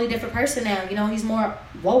a totally different person now. You know, he's more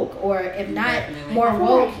woke, or if not more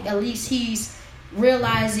woke, at least he's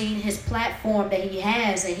realizing his platform that he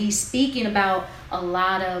has, and he's speaking about a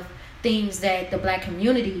lot of things that the black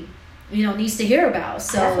community, you know, needs to hear about.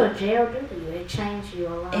 So that's what jail do to you. It changed you a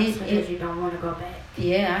lot because you don't want to go back.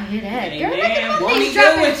 Yeah, I hear that. Girl, look at these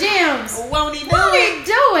dropping gems. Won't he do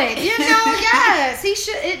it? You know, yes, he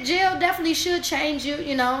should. Jail definitely should change you.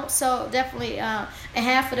 You know, so definitely, and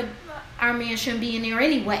half of the our men shouldn't be in there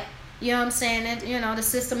anyway. You know what I'm saying? And, you know, the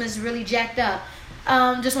system is really jacked up.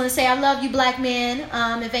 Just want to say I love you, black men.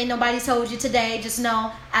 If ain't nobody told you today, just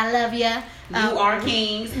know I love you. You are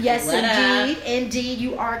kings. Yes, indeed,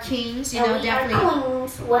 you are kings. You know, definitely.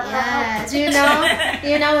 Yes,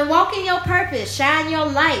 you know, and walk in your purpose, shine your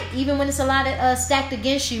light, even when it's a lot of stacked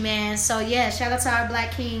against you, man. So yeah, shout out to our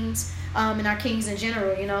black kings, and our kings in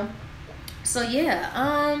general. You know. So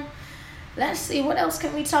yeah, let's see, what else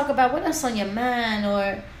can we talk about? What else on your mind,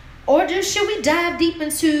 or just should we dive deep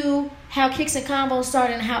into how Kicks and Combos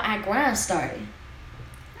started and how I Grind started?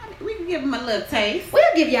 We can give them a little taste. We'll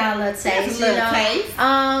give y'all a little taste.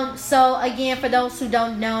 Taste. So again, for those who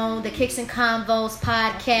don't know, the Kicks and Convos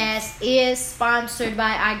podcast is sponsored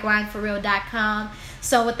by iGrindForReal.com.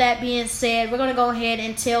 So with that being said, we're gonna go ahead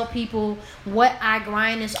and tell people what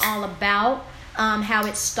iGrind is all about, how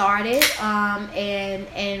it started,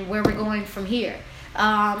 and where we're going from here.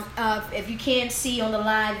 If you can't see on the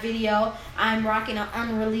live video, I'm rocking an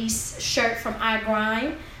unreleased shirt from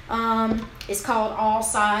iGrind. It's called All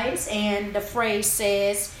Sides, and the phrase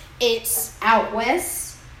says it's out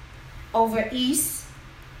west, over east,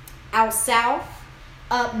 out south,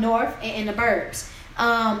 up north, and in the burbs.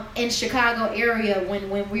 In Chicago area, when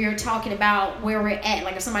we're talking about where we're at,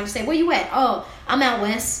 like if somebody say, where you at? Oh, I'm out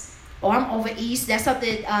west, or I'm over east. That's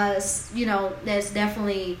something, you know, that's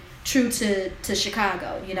definitely true to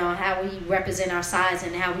Chicago, you know, how we represent our sides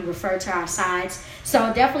and how we refer to our sides.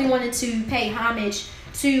 So definitely wanted to pay homage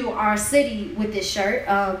to our city with this shirt.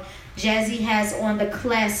 Jazzy has on the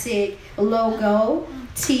classic logo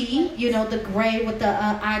T, you know, the gray with the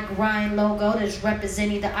iGrind logo that's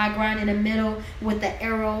representing the iGrind in the middle with the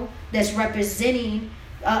arrow that's representing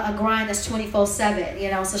a grind that's 24/7,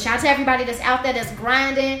 you know. So shout out to everybody that's out there that's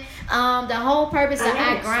grinding. The whole purpose of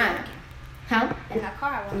iGrind. Huh? In my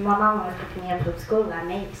car, when my mom was picking me up from school, I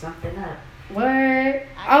made something up. Word.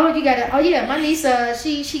 Oh, you got it. Oh yeah, my niece,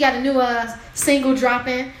 she got a new single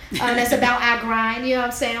dropping that's about iGrind. You know what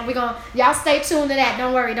I'm saying? Y'all stay tuned to that.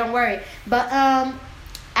 Don't worry. But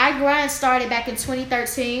iGrind started back in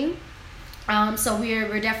 2013. So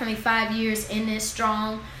we're definitely 5 years in this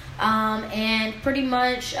strong. And pretty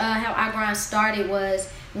much how iGrind started was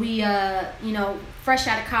we you know, fresh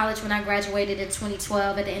out of college when I graduated in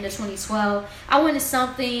 2012, at the end of 2012, I wanted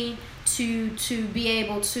something to be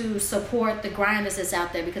able to support the grinders that's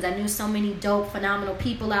out there, because I knew so many dope, phenomenal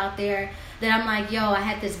people out there that I'm like, yo, I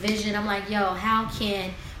had this vision. I'm like, yo, how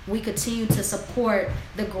can we continue to support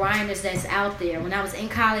the grinders that's out there? When I was in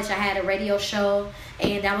college, I had a radio show,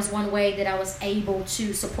 and that was one way that I was able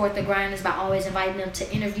to support the grinders, by always inviting them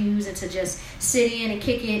to interviews and to just sit in and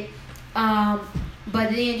kick it.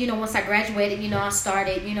 But then, you know, once I graduated, you know, I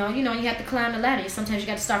started, you know, you have to climb the ladder. Sometimes you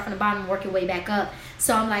got to start from the bottom and work your way back up.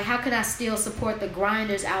 So I'm like, how can I still support the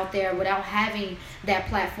grinders out there without having that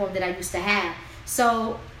platform that I used to have?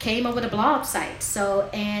 So came up with a blog site.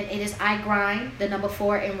 And it is iGrind, the number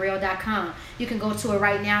 4, and real.com. You can go to it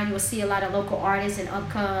right now. You will see a lot of local artists and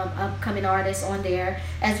upcoming artists on there,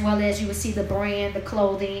 as well as you will see the brand, the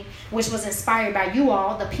clothing, which was inspired by you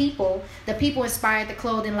all, the people. The people inspired the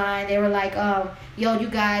clothing line. They were like, yo, you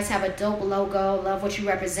guys have a dope logo. Love what you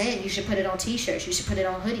represent. You should put it on t-shirts. You should put it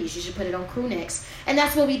on hoodies. You should put it on crew necks. And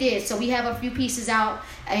that's what we did. So we have a few pieces out,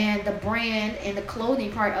 and the brand and the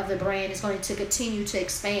clothing part of the brand is going to continue to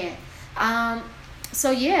expand.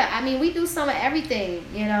 So yeah, I mean, we do some of everything,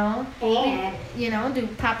 And do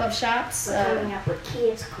pop-up shops. we're coming up with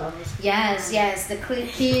kids clothes. Yes, the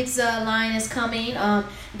kids line is coming.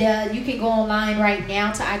 You can go online right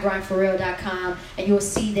now to igrindforreal.com and you'll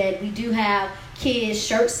see that we do have kids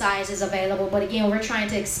shirt sizes available, but again, we're trying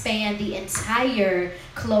to expand the entire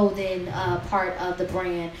clothing part of the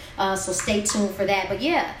brand, so stay tuned for that. But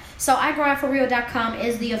yeah, so igrindforreal.com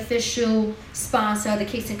is the official sponsor of the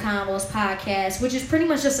Kicks and Convos podcast, which is pretty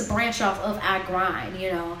much just a branch off of I Grind.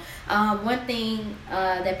 One thing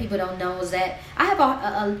that people don't know is that I have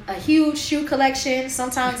a huge shoe collection.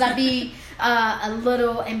 Sometimes I be a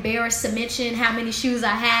little embarrassed to mention how many shoes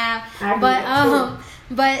I have,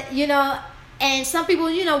 but and some people,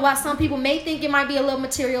 while some people may think it might be a little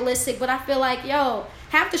materialistic, but I feel like,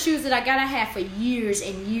 half the shoes that I got, I had for years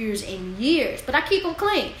and years and years, but I keep them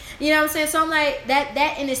clean. You know what I'm saying? So I'm like,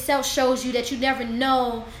 that in itself shows you that you never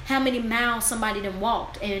know how many miles somebody done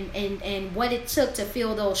walked and what it took to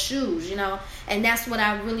fill those shoes, and that's what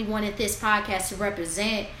I really wanted this podcast to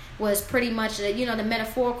represent, was pretty much, the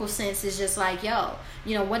metaphorical sense is just like,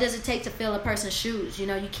 what does it take to fill a person's shoes?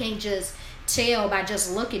 You can't just tell by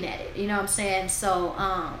just looking at it, you know what I'm saying? So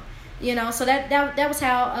so that was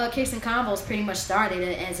how Kicks and Combos pretty much started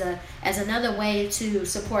as another way to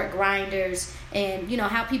support grinders, and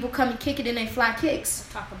how people come and kick it in their fly kicks.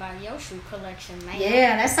 Talk about your shoe collection, man.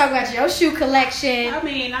 Yeah, let's talk about your shoe collection. I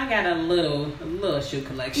mean, I got a little shoe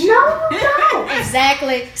collection. No.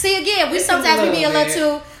 Exactly. See, again, we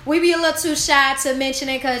be a little too shy to mention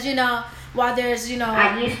it, because while there's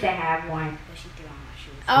I used to have one.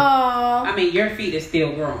 Oh. I mean, your feet is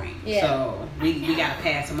still growing, so we gotta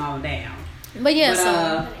pass them all down. But yeah,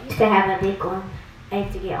 I used to have a big one. I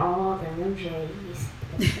used to get all the new J's.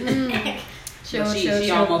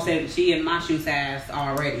 She almost said she in my shoe size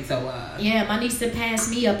already. So yeah, my niece done passed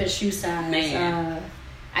me up in shoe size. Man.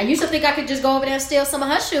 I used to think I could just go over there and steal some of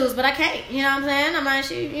her shoes, but I can't. You know what I'm saying? I'm like,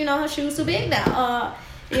 her shoes too big now.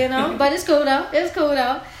 But it's cool though.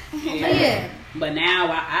 Yeah. But yeah. But now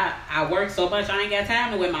I work so much I ain't got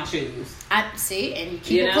time to wear my shoes. I see, and you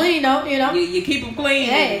keep them clean though. You keep them clean.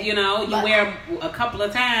 Hey, and, you wear them a couple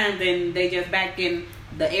of times and they just back in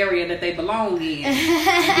the area that they belong in.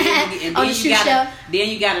 And then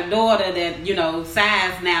you got a daughter that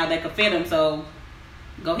size now that can fit them. So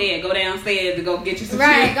go ahead, go downstairs to go get you some shoes.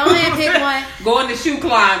 Right, go ahead and pick one. Go in the shoe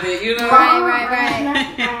closet, Right.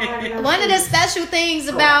 One of the special things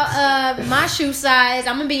about my shoe size,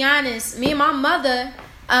 I'm gonna be honest, me and my mother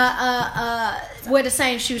we're the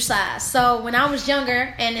same shoe size. So when I was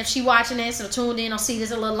younger, and if she watching this or tuned in or see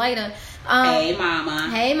this a little later, hey mama.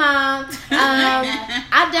 Hey mom.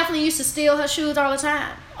 I definitely used to steal her shoes all the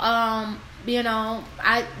time. I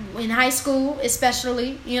in high school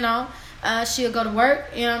especially, she'll go to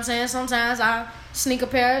work, you know what I'm saying? Sometimes I sneak a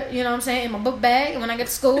pair, you know what I'm saying, in my book bag, and when I get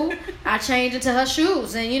to school, I change into her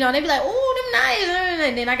shoes, and they be like, "Oh, them nice,"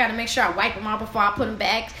 and then I gotta make sure I wipe them off before I put them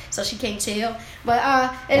back so she can't tell.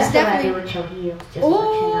 But it's definitely what I do with your heels. Just to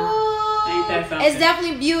let you know. Ain't that something? It's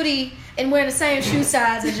definitely beauty in wearing the same shoe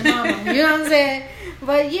size as your mama. You know what I'm saying?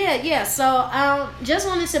 But yeah. So just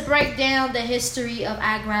wanted to break down the history of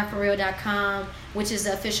igrindforreal.com, which is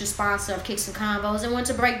the official sponsor of Kicks and Convos, and wanted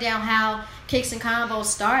to break down how Kicks and Convos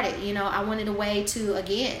started. I wanted a way to,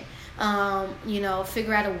 again,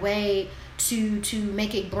 figure out a way to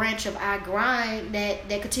make a branch of I Grind that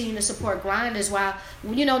continue to support grinders while,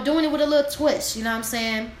 doing it with a little twist. You know what I'm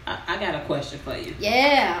saying? I got a question for you.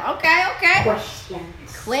 Yeah. Okay.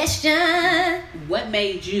 Question. What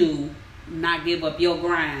made you not give up your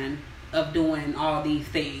grind of doing all these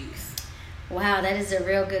things? Wow, that is a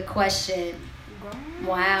real good question.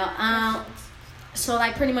 Wow. So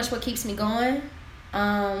like pretty much what keeps me going,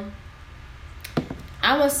 I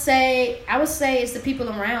would say it's the people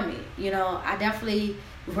around me. I definitely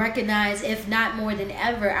recognize, if not more than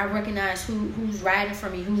ever, I recognize who's riding for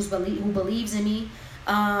me, who believes in me,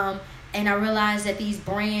 and I realize that these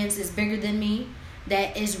brands is bigger than me.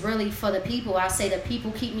 That is really for the people. I say that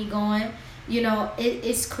people keep me going.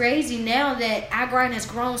 It's crazy now that I Grind has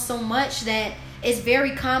grown so much that it's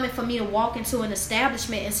very common for me to walk into an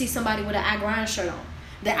establishment and see somebody with an I Grind shirt on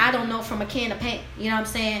that I don't know from a can of paint. You know what I'm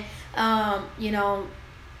saying?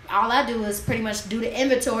 All I do is pretty much do the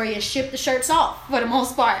inventory and ship the shirts off for the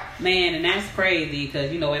most part. Man, and that's crazy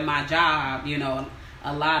because, in my job,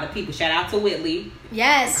 a lot of people, shout out to Whitley.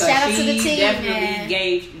 Yes, shout out to the team. She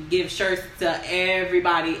definitely give shirts to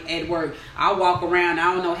everybody at work. I walk around,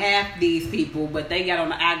 I don't know half these people, but they got on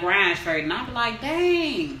the I Grind shirt, and I'm like,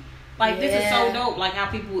 dang. Like, this is so dope, like how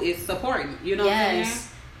people is supporting, what I'm saying?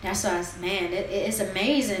 That's us, man. It's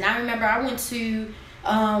amazing. I remember I went to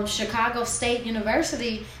Chicago State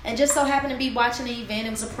University, and just so happened to be watching the event.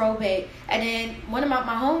 It was a probate, and then one of my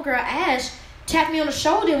homegirl Ash tapped me on the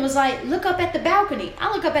shoulder and was like, look up at the balcony.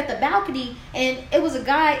 I look up at the balcony, and it was a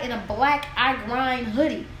guy in a black I Grind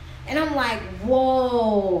hoodie, and I'm like,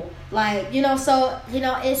 whoa, like, you know. So, you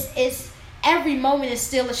know, it's every moment is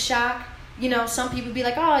still a shock. You know, some people be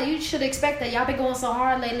like, oh, you should expect that. Y'all been going so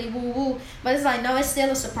hard lately, woo woo. But it's like, no, it's still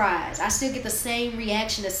a surprise. I still get the same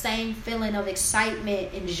reaction, the same feeling of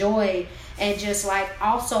excitement and joy, and just like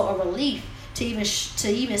also a relief to even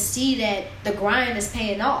see that the grind is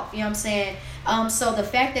paying off. You know what I'm saying? So the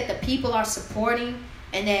fact that the people are supporting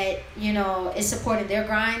and that, you know, it's supporting their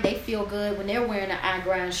grind, they feel good when they're wearing an I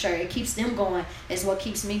Grind shirt. It keeps them going. Is what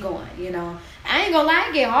keeps me going, you know. I ain't gonna lie,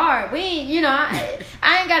 it get hard. We ain't, you know,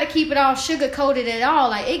 I ain't gotta keep it all sugar coated at all.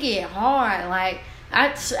 Like, it get hard. Like,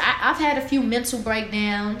 I've had a few mental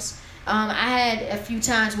breakdowns. I had a few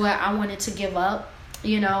times where I wanted to give up,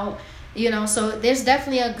 you know. So there's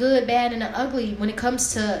definitely a good, bad, and an ugly when it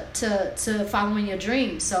comes to following your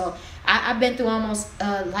dreams. So I've been through almost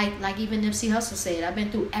like even Nipsey Hussle said, I've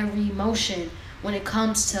been through every emotion when it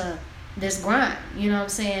comes to this grind. You know what I'm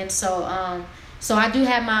saying? So so I do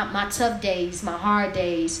have my tough days, my hard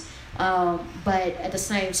days. But at the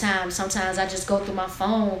same time, sometimes I just go through my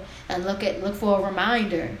phone and look for a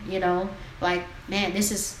reminder. You know, like, man,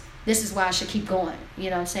 this is why I should keep going. You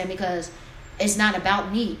know what I'm saying? Because it's not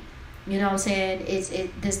about me. You know what I'm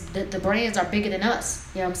saying? The brands are bigger than us.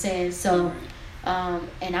 You know what I'm saying? So,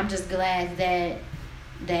 and I'm just glad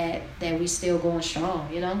that we still going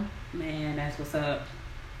strong. You know? Man, that's what's up.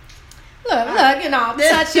 Look, you know,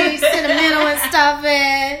 touchy, sentimental and stuff,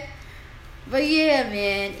 man. But yeah,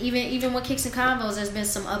 man, even with Kicks and Convos, there's been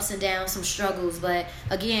some ups and downs, some struggles. But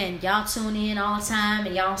again, y'all tune in all the time,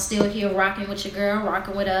 and y'all still here rocking with your girl,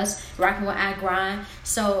 rocking with us, rocking with I Grind.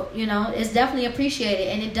 So, you know, it's definitely appreciated,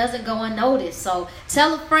 and it doesn't go unnoticed. So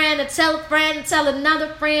tell a friend to tell a friend to tell another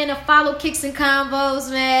friend to follow Kicks and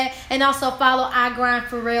Convos, man. And also follow I Grind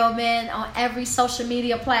for real, man, on every social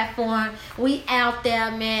media platform. We out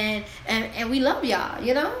there, man, and we love y'all,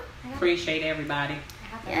 you know? Appreciate everybody.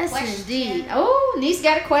 Yes, indeed. Oh, Niece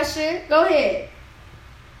got a question. Go ahead.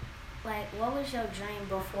 Like, what was your dream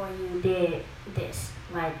before you did this?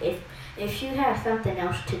 Like, if you had something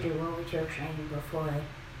else to do, what was your dream before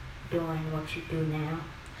doing what you do now?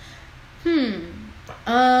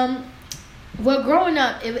 Well, growing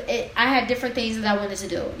up, I had different things that I wanted to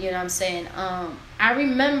do. You know what I'm saying? I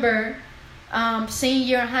remember senior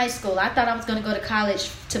year in high school, I thought I was going to go to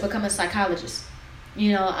college to become a psychologist.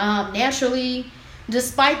 You know, naturally,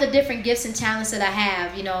 despite the different gifts and talents that I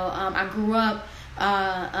have, you know, I grew up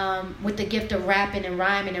with the gift of rapping and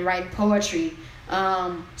rhyming and writing poetry.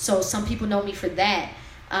 So some people know me for that.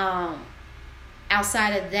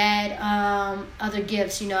 Outside of that, other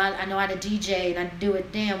gifts, you know, I know how to DJ and I do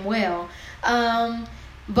it damn well.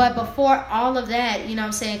 But before all of that, you know what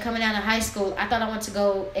I'm saying, coming out of high school, I thought I wanted to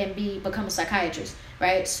go and become a psychiatrist,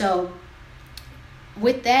 right? So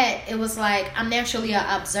with that, it was like, I'm naturally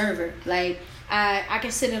an observer. Like, I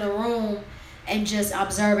can sit in a room and just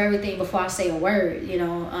observe everything before I say a word, you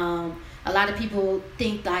know. A lot of people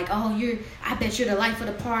think like, oh, I bet you're the life of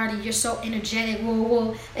the party. You're so energetic, whoa,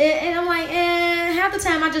 whoa. And I'm like, half the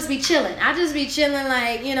time I just be chilling. I just be chilling,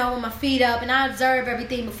 like, you know, with my feet up, and I observe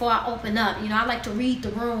everything before I open up. You know, I like to read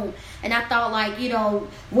the room. And I thought, like, you know,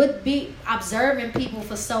 with be observing people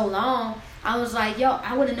for so long, I was like, yo,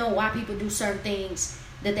 I want to know why people do certain things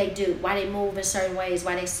that they do, why they move in certain ways,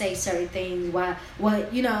 why they say certain things,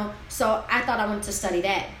 what, you know. So I thought I wanted to study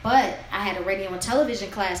that. But I had a radio and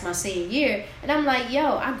television class my senior year, and I'm like,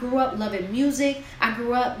 yo, I grew up loving music. I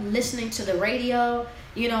grew up listening to the radio.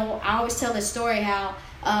 You know, I always tell this story how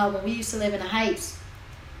when we used to live in the Heights,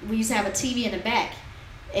 we used to have a TV in the back.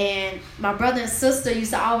 And my brother and sister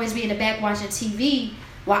used to always be in the back watching TV,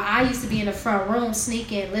 while I used to be in the front room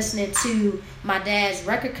sneaking, listening to my dad's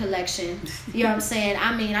record collection. You know what I'm saying?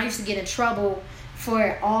 I mean, I used to get in trouble for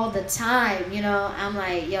it all the time. You know, I'm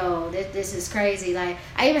like, yo, this is crazy. Like,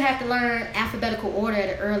 I even have to learn alphabetical order at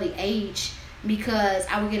an early age because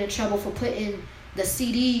I would get in trouble for putting the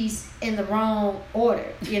CDs in the wrong order,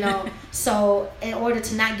 you know. So in order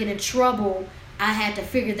to not get in trouble, I had to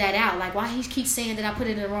figure that out. Like, why he keeps saying that I put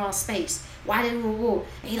it in the wrong space? Why did and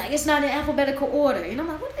he like, it's not in alphabetical order. And I'm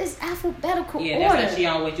like, what is alphabetical order? Yeah, that's how she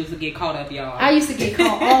always used to get caught up, y'all. I used to get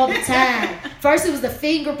caught all the time. First it was the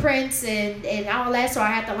fingerprints and all that, so I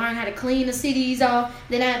had to learn how to clean the CDs off.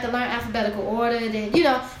 Then I had to learn alphabetical order. Then, you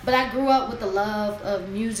know, but I grew up with the love of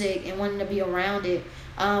music and wanting to be around it.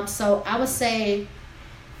 So I would say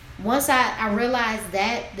once I realized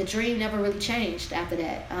that, the dream never really changed after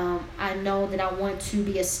that. I know that I want to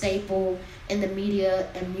be a staple in the media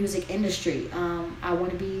and music industry. I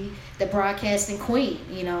want to be the broadcasting queen,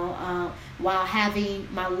 while having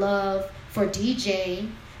my love for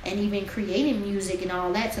DJing and even creating music and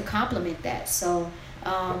all that to complement that. So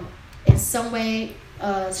in some way,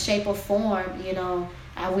 shape or form,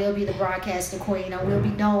 I will be the broadcasting queen. I will be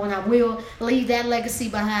known. I will leave that legacy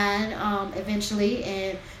behind eventually.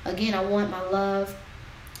 And again, I want my love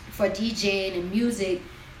for DJing and music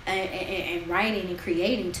and writing and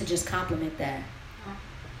creating to just complement that.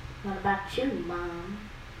 What about you, Mom?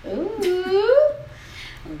 Ooh.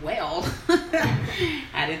 Well,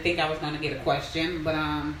 I didn't think I was going to get a question, but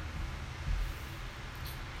Me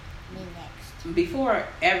next. before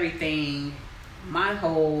everything, my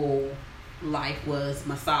whole life was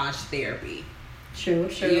massage therapy. True.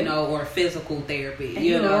 Or physical therapy. And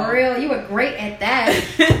you were great at that.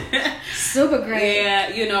 Super great.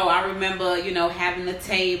 Yeah, I remember, having a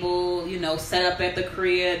table, set up at the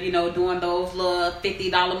crib, doing those little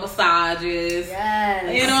 $50 massages.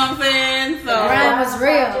 Yes. You know what I'm saying? So the grind was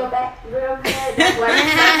real.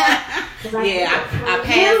 Yeah,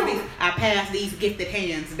 I passed these gifted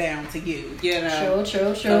hands down to you.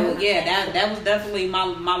 True. So yeah, that was definitely my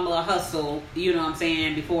little hustle. You know what I'm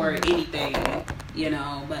saying? Before anything,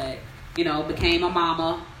 but became a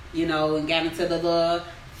mama. And got into the little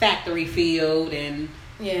factory field and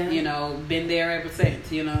been there ever since.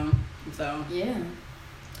 So yeah.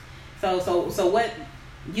 So what?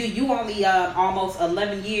 You only almost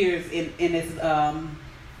 11 years in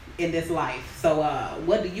this life. So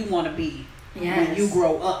what do you want to be when you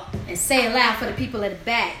grow up? And say it loud for the people at the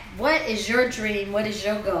back. What is your dream? What is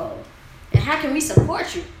your goal? And how can we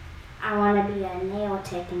support you? I want to be a nail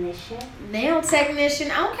technician. Nail technician,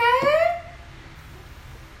 okay.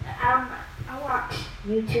 I watch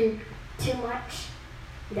YouTube too much.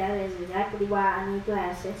 That is exactly why I need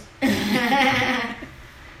glasses.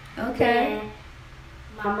 Okay. And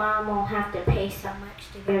my mom won't have to pay so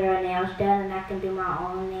much to get her nails done, and I can do my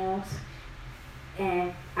own nails.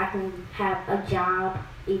 And I can have a job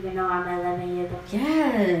even though I'm 11 years old.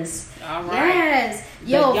 Yes. All right.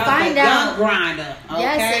 Yes. Find out. Young grinder. Okay?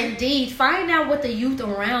 Yes, indeed. Find out what the youth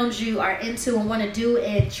around you are into and want to do,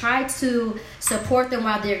 and try to support them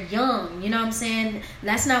while they're young. You know what I'm saying?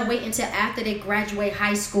 Let's not wait until after they graduate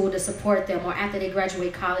high school to support them, or after they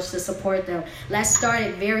graduate college to support them. Let's start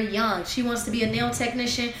it very young. She wants to be a nail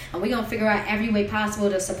technician, and we're going to figure out every way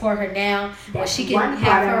possible to support her now, where she can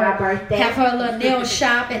have her little nail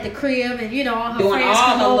shop at the crib, and all her doing friends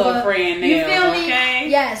all come her over. little friend You nails, feel me? okay?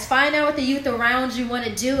 Yes. Find out what the youth around you want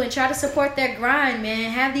to do and try to support their grind,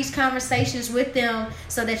 man. Have these conversations with them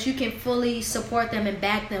so that you can fully support them and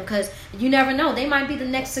back them, because you never know, they might be the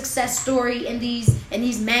next success story in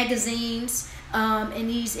these magazines. In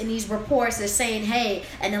these reports are saying, hey,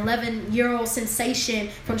 an 11-year-old sensation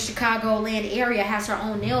from Chicagoland area has her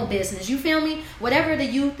own nail business. You feel me? Whatever the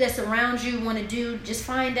youth that's around you want to do, just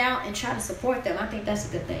find out and try to support them. I think that's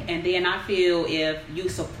a good thing. And then I feel if you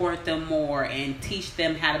support them more and teach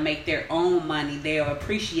them how to make their own money, they'll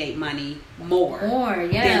appreciate money more.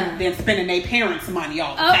 Than spending their parents' money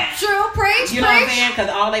all the time. True. Preach. You know what I'm saying? Because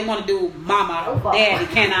all they want to do, mama, daddy,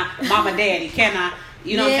 can I?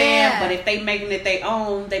 You know what I'm saying? But if they making it their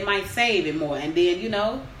own, they might save it more. And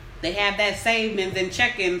then, they have that savings and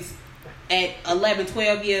check-ins at 11,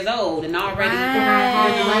 12 years old and already. And I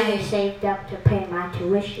have money saved up to pay my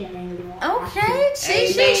tuition and okay.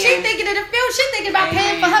 She thinking of the future. She thinking about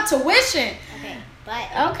paying for her tuition. Okay. But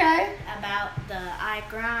about the I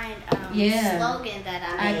Grind slogan that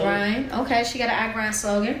I made. I Grind. Okay, she got an I Grind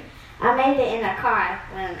slogan. I made it in a car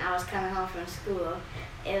when I was coming home from school.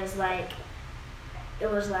 It was like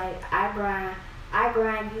I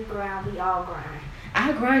grind, you grind, we all grind.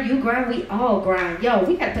 I grind, you grind, we all grind. Yo,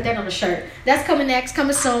 we gotta put that on the shirt. That's coming next,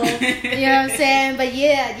 coming soon. You know what I'm saying? But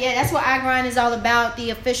yeah, that's what I Grind is all about. The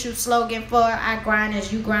official slogan for I Grind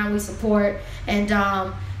is you grind, we support. And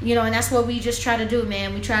and that's what we just try to do,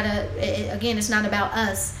 man. We try to, again, it's not about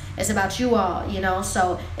us. It's about you all,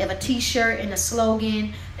 So if a t-shirt and a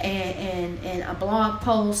slogan and a blog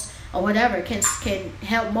post or whatever can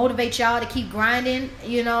help motivate y'all to keep grinding,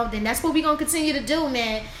 then that's what we're going to continue to do,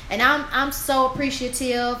 man. And I'm so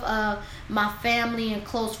appreciative of my family and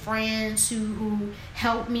close friends who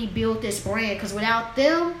helped me build this brand, because without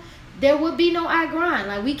them, there would be no I Grind.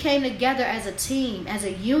 Like, we came together as a team, as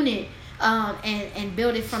a unit, and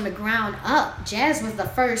built it from the ground up. Jazz was the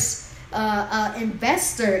first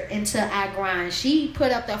investor into I Grind. She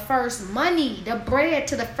put up the first money, the bread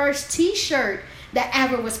to the first t-shirt that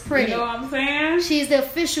ever was printed. You know what I'm saying? She's the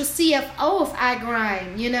official CFO of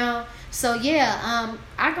iGrind, you know. So yeah,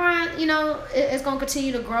 iGrind, you know, it's gonna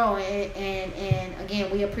continue to grow, and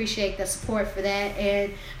again, we appreciate the support for that,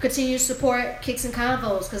 and continue to support Kicks and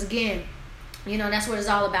Convos, because again, you know, that's what it's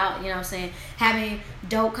all about. You know what I'm saying? Having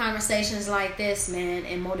dope conversations like this, man,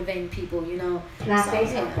 and motivating people. You know. Can I say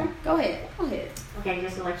something? Go ahead. Okay,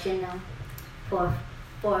 just to let you know, for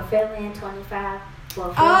a fill-in 25. For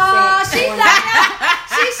a full Oh, set, she's 20.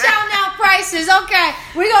 she's showing out prices. Okay,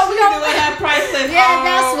 we gonna have prices. Yeah,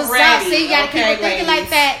 that's what's up. See, you gotta keep Okay, it thinking like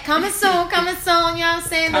that. Coming soon. You know what I'm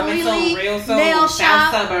saying? Coming the soon, Lily real soon. Nail South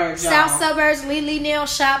Shop, Suburbs, y'all. South Suburbs Lily Nail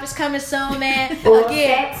Shop is coming soon, man. Full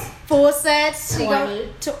Again, sets, full sets. She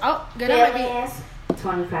 20. Good. That might be. fill-ins,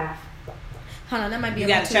 25. Hold on, that might be. You a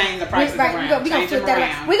gotta little too- change the prices right, around. We gonna Change flip them that around.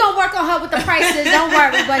 around. We gonna work on her with the prices. Don't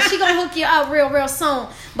worry, but she gonna hook you up real soon.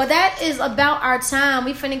 But that is about our time.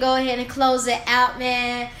 We finna go ahead and close it out,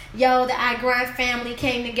 man. Yo, the iGrind family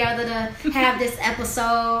came together to have this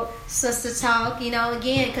episode, Sister Talk. You know,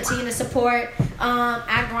 again, continue to support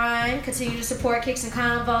iGrind, continue to support Kicks and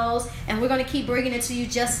Convos, and we're gonna keep bringing it to you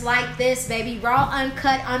just like this, baby. Raw,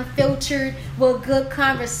 uncut, unfiltered, with good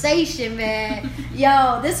conversation, man.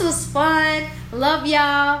 Yo, this was fun. Love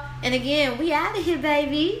y'all. And again, we out of here,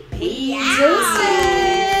 baby. Peace.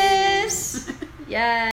 Deuces. Yeah.